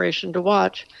amazing operation to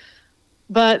watch.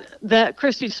 But that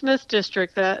Christy Smith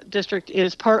district,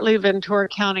 is partly Ventura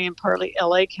County and partly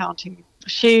LA County.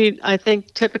 She, I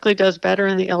think, typically does better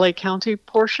in the LA County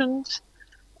portions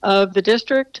of the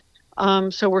district.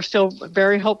 So we're still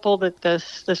very hopeful that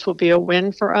this will be a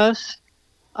win for us.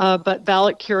 But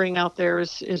ballot curing out there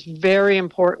is very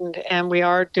important, and we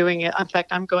are doing it. In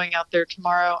fact, I'm going out there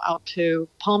tomorrow out to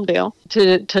Palmdale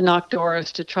to knock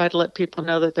doors to try to let people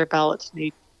know that their ballots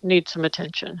need some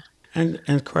attention.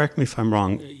 And correct me if I'm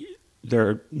wrong, there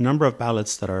are a number of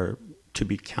ballots that are to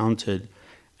be counted,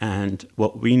 and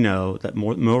what we know that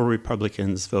more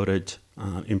Republicans voted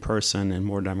in person and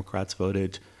more Democrats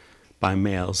voted by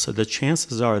mail. So the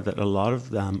chances are that a lot of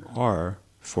them are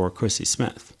for Chrissy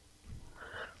Smith.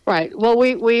 Right. Well,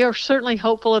 we are certainly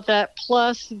hopeful of that.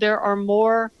 Plus, there are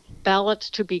more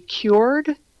ballots to be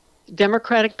cured,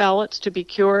 Democratic ballots to be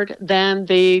cured, than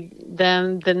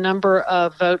the number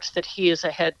of votes that he is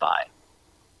ahead by.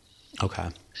 Okay.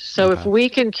 So if we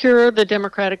can cure the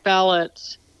Democratic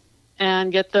ballots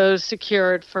and get those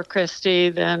secured for Christie,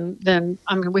 then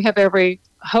we have every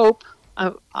hope.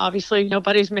 Obviously,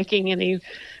 nobody's making any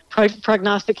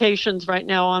prognostications right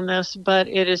now on this, but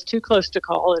it is too close to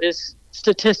call. It is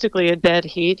statistically a dead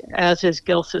heat, as is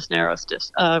Gil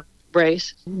Cisneros'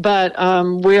 race. But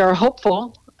we are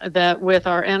hopeful that with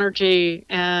our energy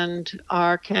and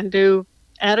our can-do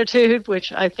attitude,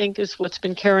 which I think is what's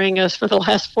been carrying us for the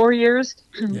last 4 years,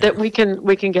 that we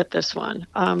can get this one.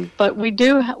 But we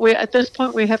at this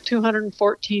point we have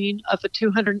 214 of the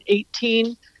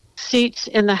 218 seats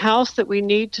in the House that we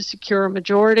need to secure a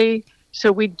majority. So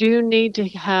we do need to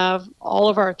have all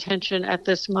of our attention at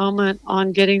this moment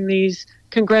on getting these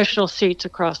congressional seats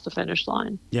across the finish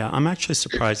line. Yeah, I'm actually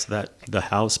surprised that the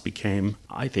House became,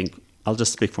 I think, I'll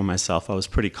just speak for myself. I was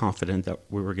pretty confident that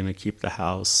we were going to keep the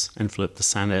House and flip the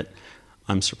Senate.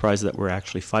 I'm surprised that we're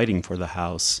actually fighting for the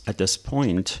House at this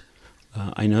point.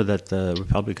 I know that the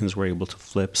Republicans were able to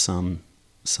flip some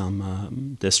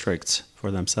districts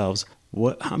for themselves.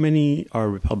 How many are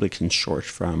Republicans short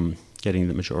from getting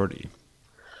the majority?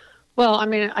 Well, I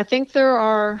mean, I think there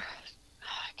are,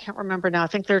 I can't remember now, I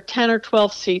think there are 10 or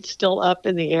 12 seats still up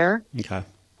in the air. Okay.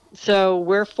 So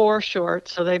we're 4 short,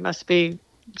 so they must be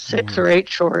 6 or 8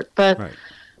 short. But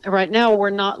right now we're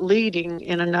not leading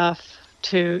in enough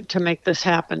to make this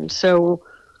happen. So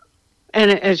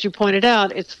And as you pointed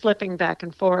out, it's flipping back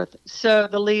and forth. So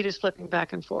the lead is flipping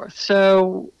back and forth.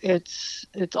 So it's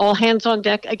all hands on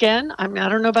deck again. I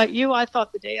don't know about you. I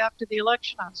thought the day after the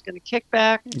election I was going to kick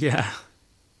back. Yeah.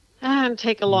 And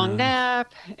take a long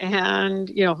nap and,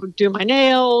 do my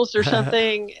nails or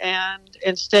something. And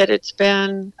instead it's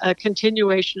been a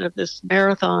continuation of this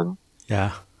marathon.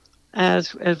 Yeah.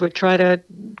 As we try to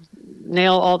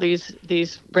nail all these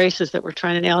races that we're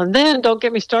trying to nail. And then don't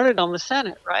get me started on the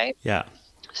Senate, right? Yeah.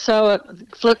 So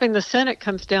flipping the Senate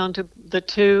comes down to the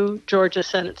 2 Georgia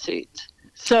Senate seats.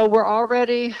 So we're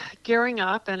already gearing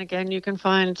up. And again, you can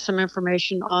find some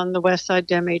information on the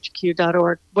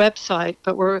westsidemhq.org website.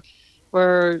 But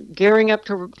we're gearing up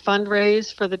to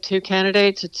fundraise for the 2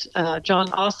 candidates. It's John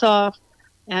Ossoff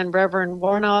and Reverend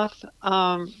Warnock.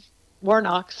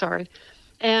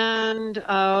 And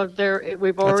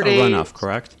we've already... That's a runoff,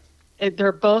 correct?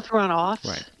 They're both runoffs.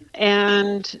 Right.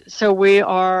 And so we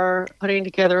are putting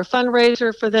together a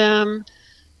fundraiser for them.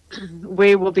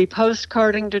 We will be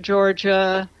postcarding to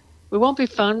Georgia. We won't be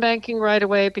phone banking right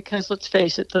away because, let's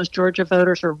face it, those Georgia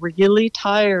voters are really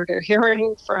tired of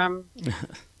hearing from...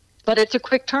 But it's a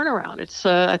quick turnaround. It's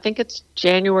I think it's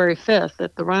January 5th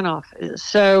that the runoff is.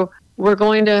 So we're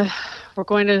going to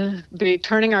be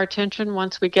turning our attention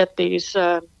once we get these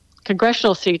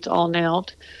congressional seats all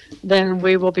nailed. Then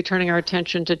we will be turning our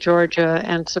attention to Georgia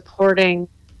and supporting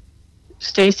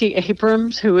Stacey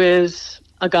Abrams, who is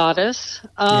a goddess.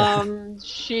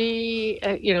 She,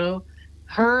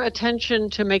 her attention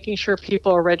to making sure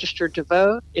people are registered to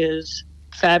vote is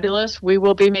fabulous. We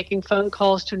will be making phone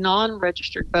calls to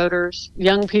non-registered voters,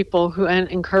 young people, and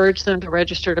encourage them to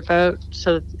register to vote,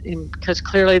 because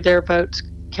clearly their votes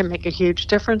can make a huge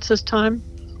difference this time.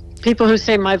 People who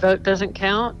say my vote doesn't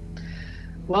count,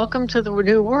 welcome to the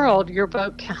new world. Your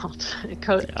vote counts. It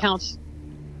counts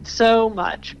so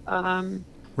much.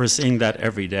 We're seeing that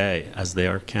every day as they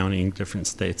are counting different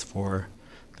states for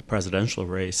the presidential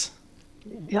race.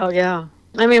 Oh, yeah.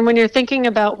 I mean, when you're thinking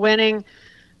about winning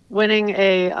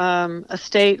a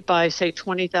state by, say,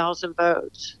 20,000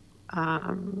 votes,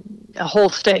 a whole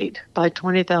state by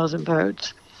 20,000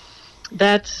 votes,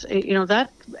 that's,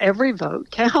 that every vote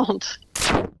counts.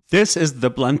 This is The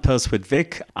Blunt Post with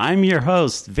Vic. I'm your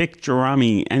host, Vic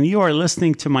Gerami, and you are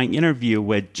listening to my interview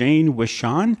with Jane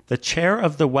Wishon, the chair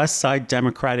of the Westside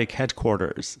Democratic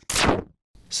Headquarters.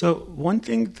 So one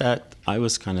thing that I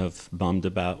was kind of bummed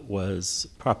about was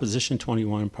Proposition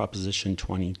 21 and Proposition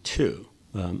 22.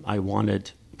 I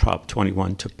wanted Prop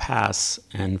 21 to pass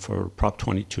and for Prop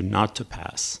 22 not to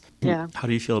pass. Yeah. How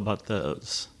do you feel about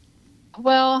those?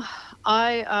 Well,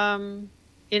 I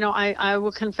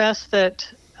will confess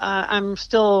that I'm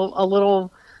still a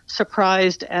little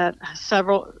surprised at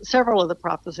several of the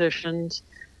propositions.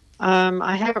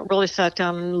 I haven't really sat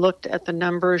down and looked at the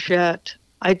numbers yet.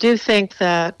 I do think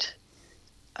that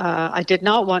I did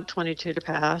not want 22 to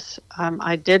pass.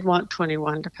 I did want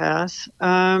 21 to pass.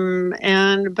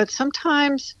 But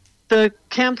sometimes the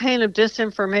campaign of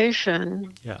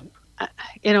disinformation,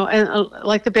 and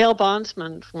like the bail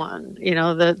bondsman one,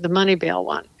 the money bail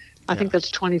one, I think that's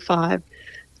 25.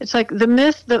 It's like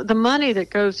the money that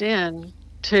goes in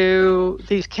to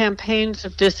these campaigns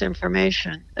of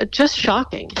disinformation, it's just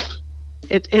shocking.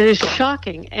 It is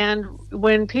shocking. And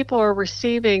when people are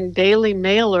receiving daily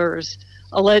mailers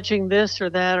alleging this or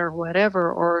that or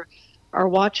whatever, or are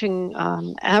watching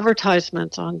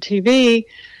advertisements on TV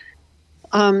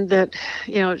that,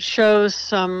 shows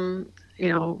some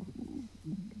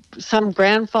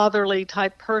grandfatherly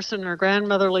type person or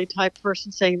grandmotherly type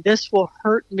person saying this will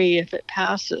hurt me if it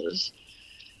passes,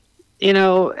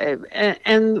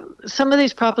 and some of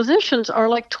these propositions are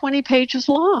like 20 pages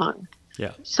long.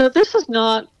 Yeah. So this is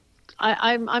not,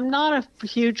 I'm not a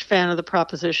huge fan of the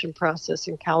proposition process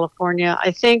in California.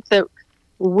 I think that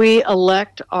we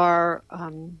elect our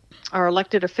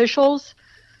elected officials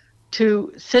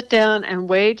to sit down and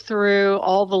wade through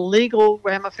all the legal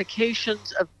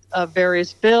ramifications of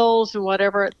various bills and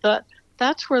whatever.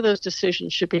 That's where those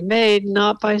decisions should be made,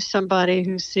 not by somebody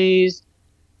who sees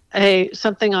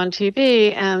something on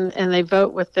TV and they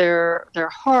vote with their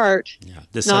heart,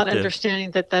 not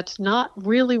understanding that that's not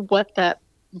really what that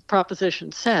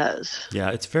proposition says.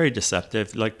 Yeah, it's very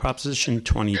deceptive. Like Proposition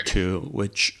 22,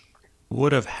 which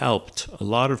would have helped a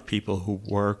lot of people who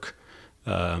work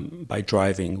by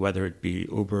driving, whether it be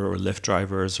Uber or Lyft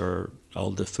drivers or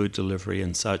all the food delivery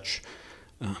and such.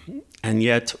 And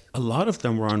yet a lot of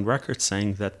them were on record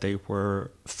saying that they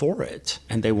were for it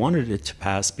and they wanted it to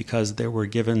pass because they were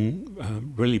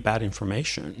given really bad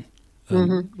information.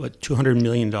 $200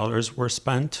 million were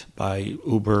spent by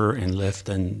Uber and Lyft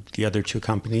and the other two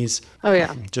companies. Oh,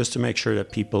 yeah. Just to make sure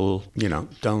that people,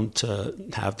 don't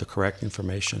have the correct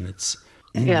information. It's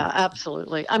Yeah,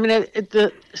 absolutely. I mean,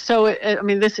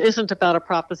 this isn't about a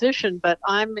proposition, but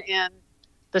I'm in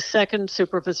the second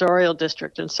supervisorial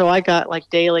district, and so I got like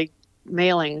daily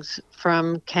mailings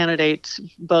from candidates,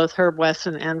 both Herb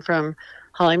Wesson and from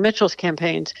Holly Mitchell's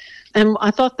campaigns. And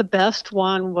I thought the best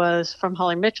one was from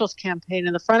Holly Mitchell's campaign,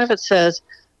 and the front of it says,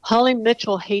 Holly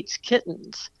Mitchell hates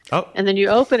kittens. Oh. And then you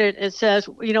open it, it says,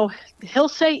 he'll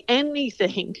say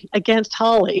anything against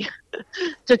Holly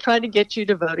to try to get you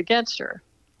to vote against her.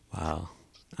 Wow.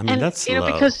 I mean, that's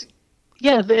low. Because,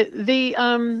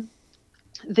 the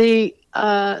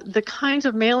kinds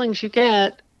of mailings you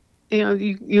get,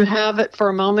 you have it for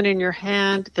a moment in your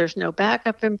hand. There's no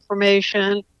backup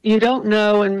information. You don't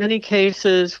know in many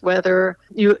cases whether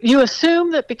you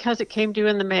assume that because it came to you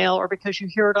in the mail or because you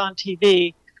hear it on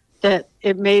TV, that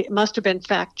it must have been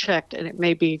fact checked and it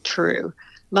may be true,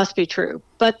 must be true.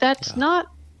 But that's not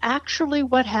actually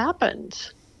what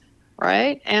happens,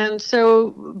 right? And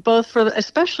so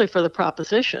especially for the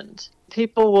propositions,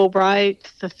 people will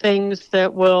write the things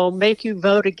that will make you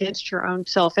vote against your own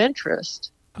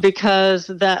self-interest, because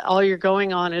that all you're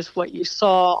going on is what you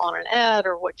saw on an ad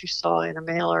or what you saw in a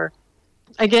mailer.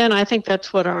 Again, I think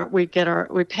that's what we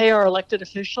pay our elected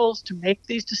officials to make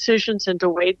these decisions and to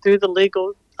wade through the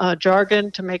legal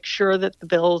jargon to make sure that the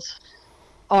bills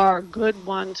are good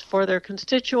ones for their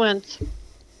constituents.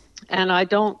 And I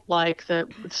don't like that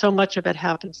so much of it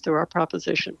happens through our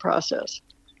proposition process.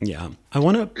 Yeah. I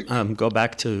want to go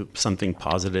back to something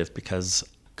positive because,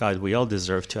 God, we all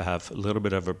deserve to have a little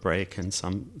bit of a break and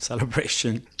some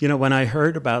celebration. When I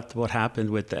heard about what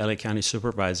happened with the LA County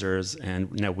supervisors,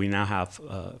 and we now have,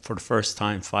 for the first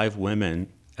time, 5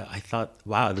 women, I thought,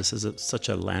 wow, this is such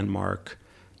a landmark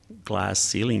glass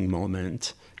ceiling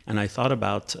moment. And I thought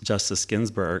about Justice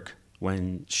Ginsburg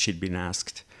when she'd been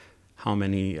asked how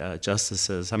many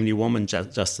women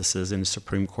justices in the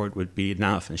Supreme Court would be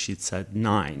enough, and she'd said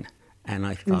 9. And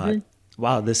I thought,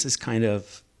 wow, this is kind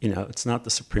of, it's not the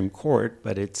Supreme Court,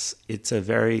 but it's a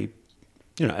very,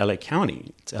 LA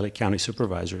County. It's LA County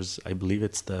supervisors. I believe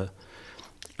it's the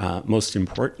most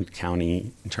important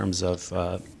county in terms of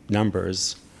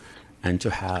numbers, and to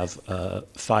have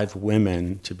 5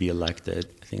 women to be elected,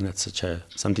 I think that's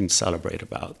something to celebrate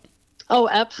about. Oh,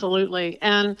 absolutely.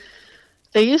 And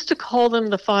they used to call them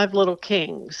the 5 little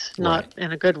kings, not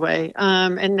in a good way.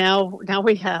 And now we're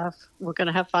going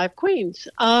to have 5 queens.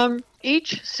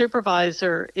 Each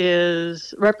supervisor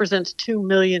represents 2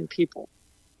 million people.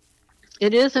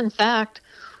 It is, in fact,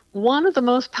 one of the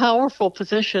most powerful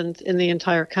positions in the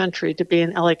entire country to be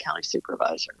an LA County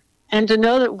supervisor. And to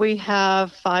know that we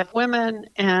have 5 women,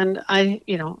 and I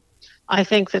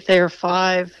think that they are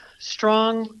 5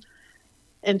 strong,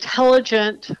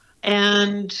 intelligent,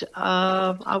 and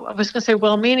I was going to say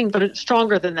well-meaning, but it's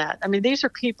stronger than that. I mean, these are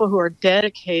people who are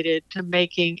dedicated to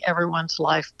making everyone's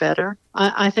life better.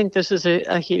 I think this is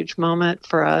a huge moment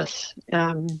for us,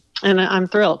 and I'm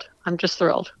thrilled. I'm just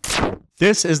thrilled.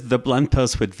 This is The Blunt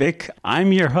Post with Vic.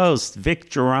 I'm your host,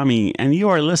 Vic Gerami, and you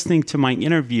are listening to my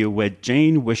interview with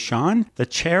Jane Wishon, the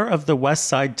chair of the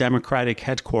Westside Democratic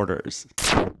Headquarters.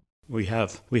 We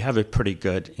have it pretty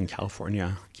good in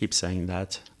California. I keep saying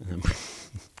that. I'm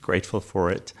grateful for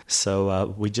it. So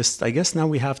I guess now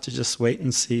we have to just wait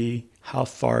and see how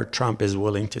far Trump is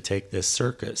willing to take this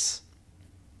circus.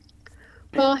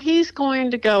 Well, he's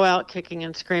going to go out kicking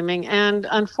and screaming. And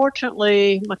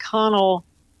unfortunately, McConnell,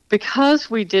 because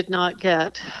we did not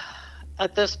get,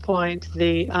 at this point,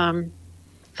 the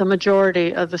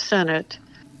majority of the Senate,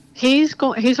 he's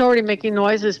already making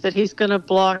noises that he's going to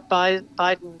block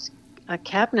Biden's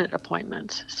cabinet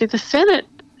appointments. See, the Senate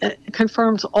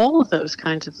confirms all of those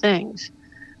kinds of things.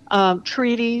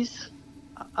 Treaties,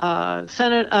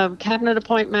 Senate cabinet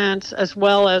appointments, as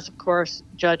well as, of course,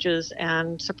 judges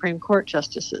and Supreme Court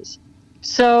justices.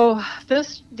 So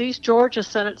these Georgia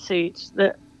Senate seats,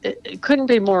 it couldn't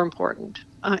be more important.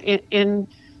 In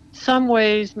some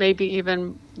ways, maybe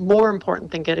even more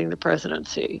important than getting the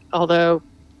presidency. Although,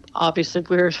 obviously,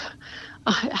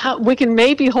 we can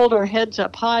maybe hold our heads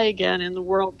up high again in the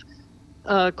world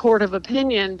court of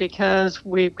opinion because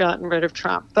we've gotten rid of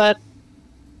Trump. But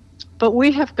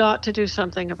we have got to do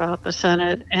something about the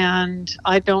Senate, and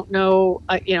I don't know,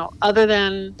 other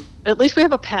than at least we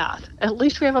have a path. At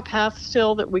least we have a path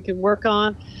still that we can work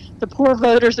on. The poor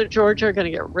voters of Georgia are going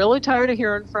to get really tired of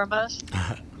hearing from us,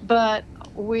 but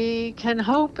we can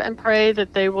hope and pray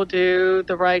that they will do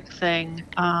the right thing.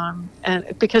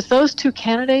 And because those 2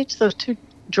 candidates, those 2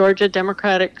 Georgia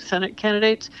Democratic Senate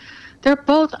candidates. They're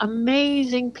both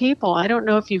amazing people. I don't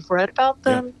know if you've read about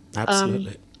them. Yeah,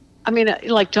 absolutely.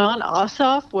 Like John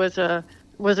Ossoff was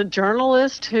a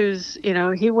journalist who's,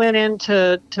 he went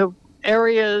into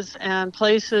areas and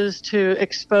places to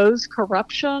expose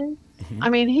corruption.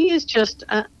 Mm-hmm. He is just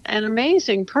an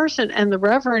amazing person. And the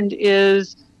Reverend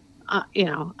is,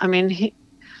 the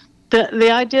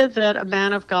idea that a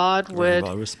man of God would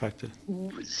well respected,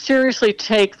 seriously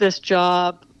take this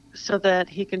job so that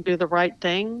he can do the right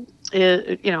thing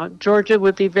is, Georgia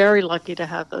would be very lucky to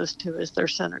have those two as their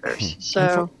senators.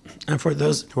 So, and for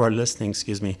those who are listening,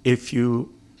 if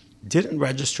you didn't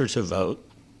register to vote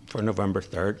for November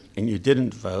 3rd and you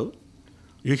didn't vote,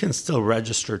 you can still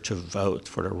register to vote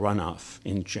for the runoff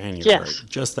in January. Yes,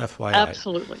 just FYI.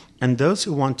 Absolutely. And those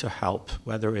who want to help,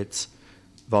 whether it's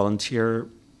volunteer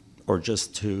or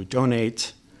just to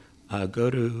donate, go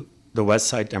to the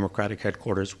Westside Democratic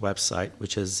Headquarters website,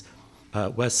 which is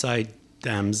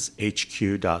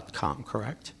westsidedemshq.com,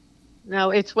 correct?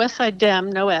 No, it's Westside Dem,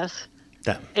 no S,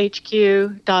 Dem.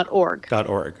 HQ.org.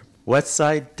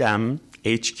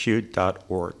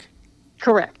 Westsidedemhq.org.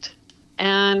 Correct.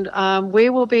 And we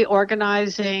will be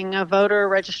organizing a voter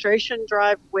registration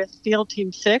drive with Field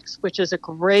Team 6, which is a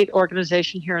great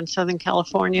organization here in Southern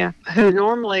California, who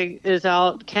normally is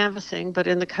out canvassing, but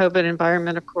in the COVID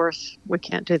environment, of course, we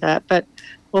can't do that. But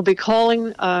we'll be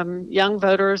calling young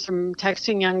voters and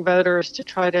texting young voters to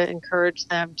try to encourage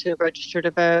them to register to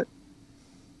vote,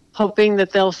 hoping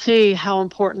that they'll see how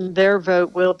important their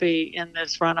vote will be in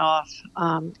this runoff.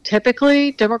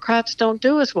 Typically, Democrats don't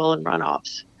do as well in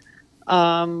runoffs.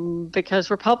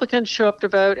 Because Republicans show up to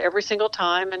vote every single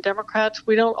time, and Democrats,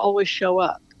 we don't always show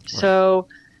up. Right. So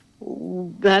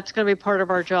that's going to be part of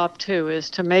our job, too, is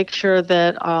to make sure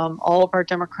that all of our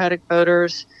Democratic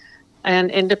voters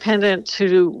and independents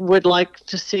who would like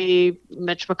to see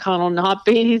Mitch McConnell not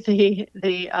be the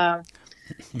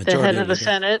head of the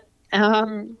Senate,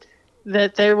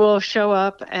 that they will show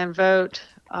up and vote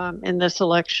in this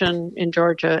election in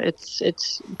Georgia.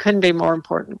 It's couldn't be more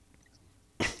important.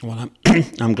 Well,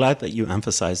 I'm glad that you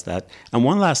emphasized that. And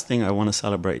one last thing I want to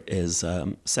celebrate is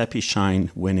Seppi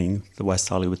Shine winning the West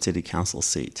Hollywood City Council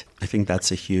seat. I think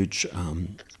that's a huge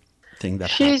thing that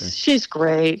happened. She's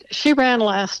great. She ran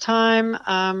last time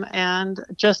and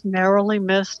just narrowly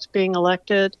missed being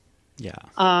elected. Yeah.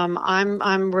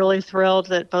 I'm really thrilled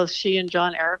that both she and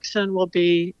John Erickson will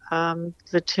be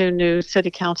the two new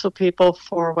city council people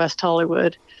for West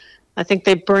Hollywood. I think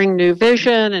they bring new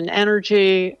vision and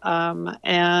energy,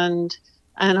 and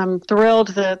I'm thrilled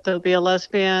that there'll be a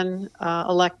lesbian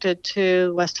elected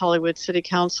to West Hollywood City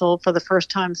Council for the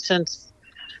first time since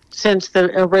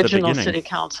the original city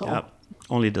council. Yeah,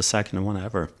 only the second one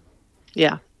ever.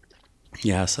 Yeah.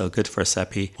 Yeah, so good for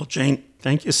Seppi. Well, Jane,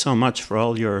 thank you so much for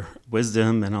all your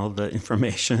wisdom and all the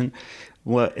information.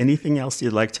 Anything else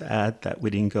you'd like to add that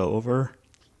we didn't go over?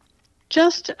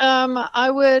 Just,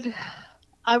 I would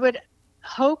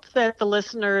hope that the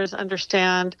listeners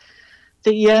understand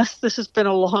that, yes, this has been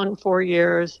a long 4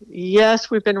 years. Yes,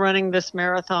 we've been running this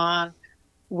marathon.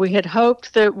 We had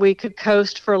hoped that we could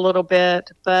coast for a little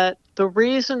bit, but the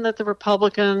reason that the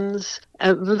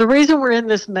reason we're in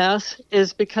this mess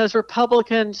is because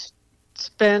Republicans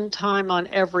spend time on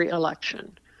every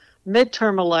election.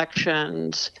 Midterm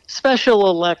elections, special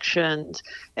elections,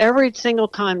 every single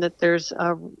time that there's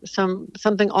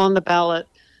something on the ballot,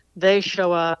 they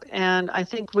show up. And I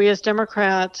think we as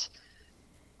Democrats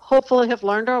hopefully have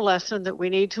learned our lesson that we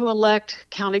need to elect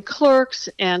county clerks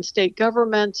and state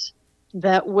governments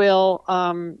that will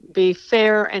be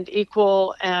fair and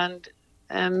equal and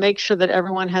make sure that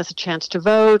everyone has a chance to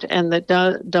vote and that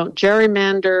don't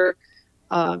gerrymander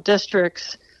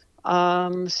districts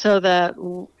so that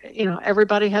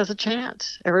everybody has a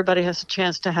chance. Everybody has a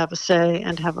chance to have a say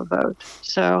and have a vote.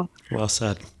 So well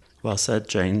said. Well said,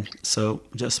 Jane. So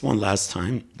just one last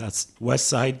time, that's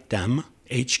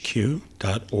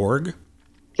westsidedemhq.org.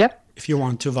 Yep. If you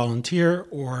want to volunteer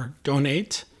or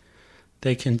donate,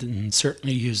 they can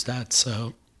certainly use that.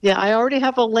 So yeah, I already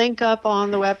have a link up on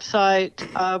the website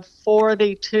for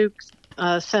the two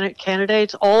Senate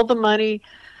candidates. All the money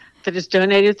that is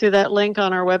donated through that link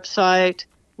on our website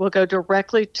will go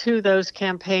directly to those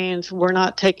campaigns. We're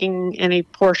not taking any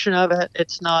portion of it.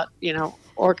 It's not,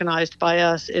 organized by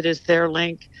us. It is their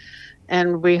link,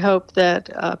 and we hope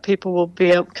that people will be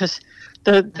able, because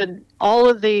all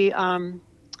of the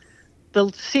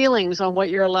ceilings on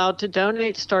what you're allowed to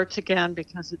donate starts again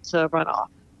because it's a runoff.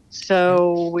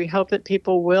 So we hope that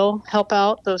people will help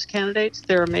out those candidates.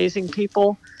 They're amazing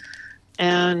people,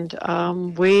 And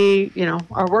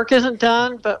our work isn't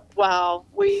done, but wow,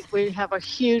 we have a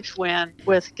huge win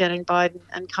with getting Biden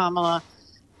and Kamala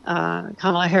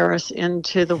Harris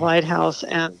into the White House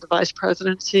and the vice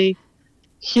presidency.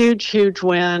 Huge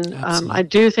win. I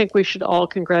do think we should all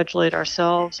congratulate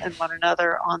ourselves and one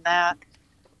another on that,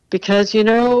 because,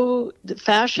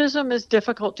 fascism is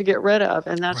difficult to get rid of,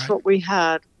 and that's what we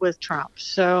had with Trump.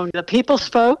 So the people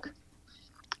spoke.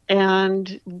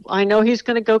 And I know he's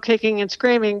going to go kicking and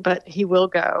screaming, but he will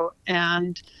go.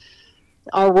 And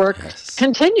our work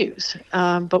continues.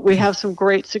 But we have some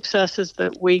great successes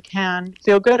that we can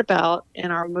feel good about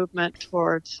in our movement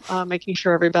towards making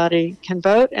sure everybody can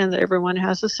vote and that everyone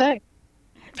has a say.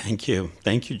 Thank you.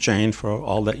 Thank you, Jane, for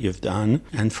all that you've done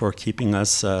and for keeping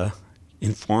us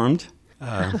informed.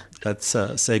 Let's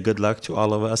say good luck to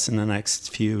all of us in the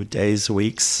next few days,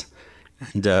 weeks,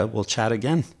 and we'll chat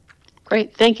again.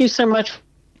 Great. Thank you so much.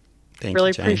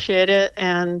 Really appreciate it.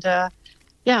 And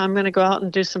I'm going to go out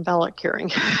and do some ballot curing.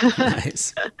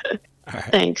 Nice. All right.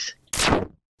 Thanks.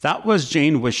 That was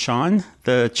Jane Wishon,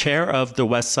 the chair of the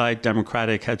Westside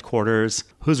Democratic Headquarters,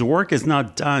 whose work is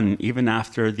not done even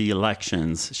after the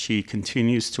elections. She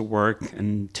continues to work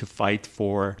and to fight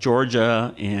for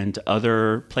Georgia and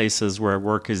other places where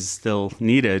work is still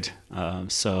needed.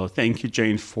 So thank you,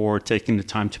 Jane, for taking the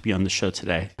time to be on the show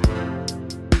today.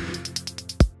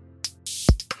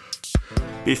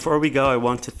 Before we go, I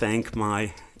want to thank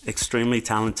my extremely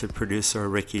talented producer,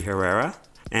 Ricky Herrera.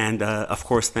 And of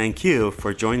course, thank you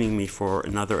for joining me for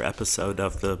another episode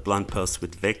of the Blunt Post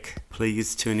with Vic.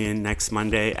 Please tune in next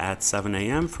Monday at 7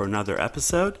 a.m. for another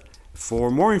episode. For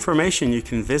more information, you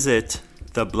can visit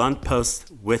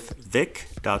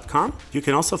thebluntpostwithvic.com. You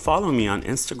can also follow me on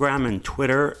Instagram and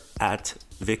Twitter at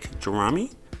Vic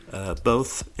Gerami.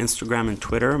 Both Instagram and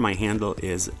Twitter, my handle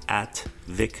is at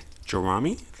Vic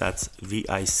Gerami. That's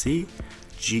VICGERAMI.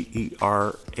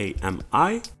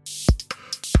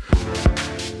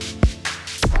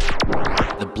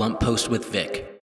 The Blunt Post with Vic.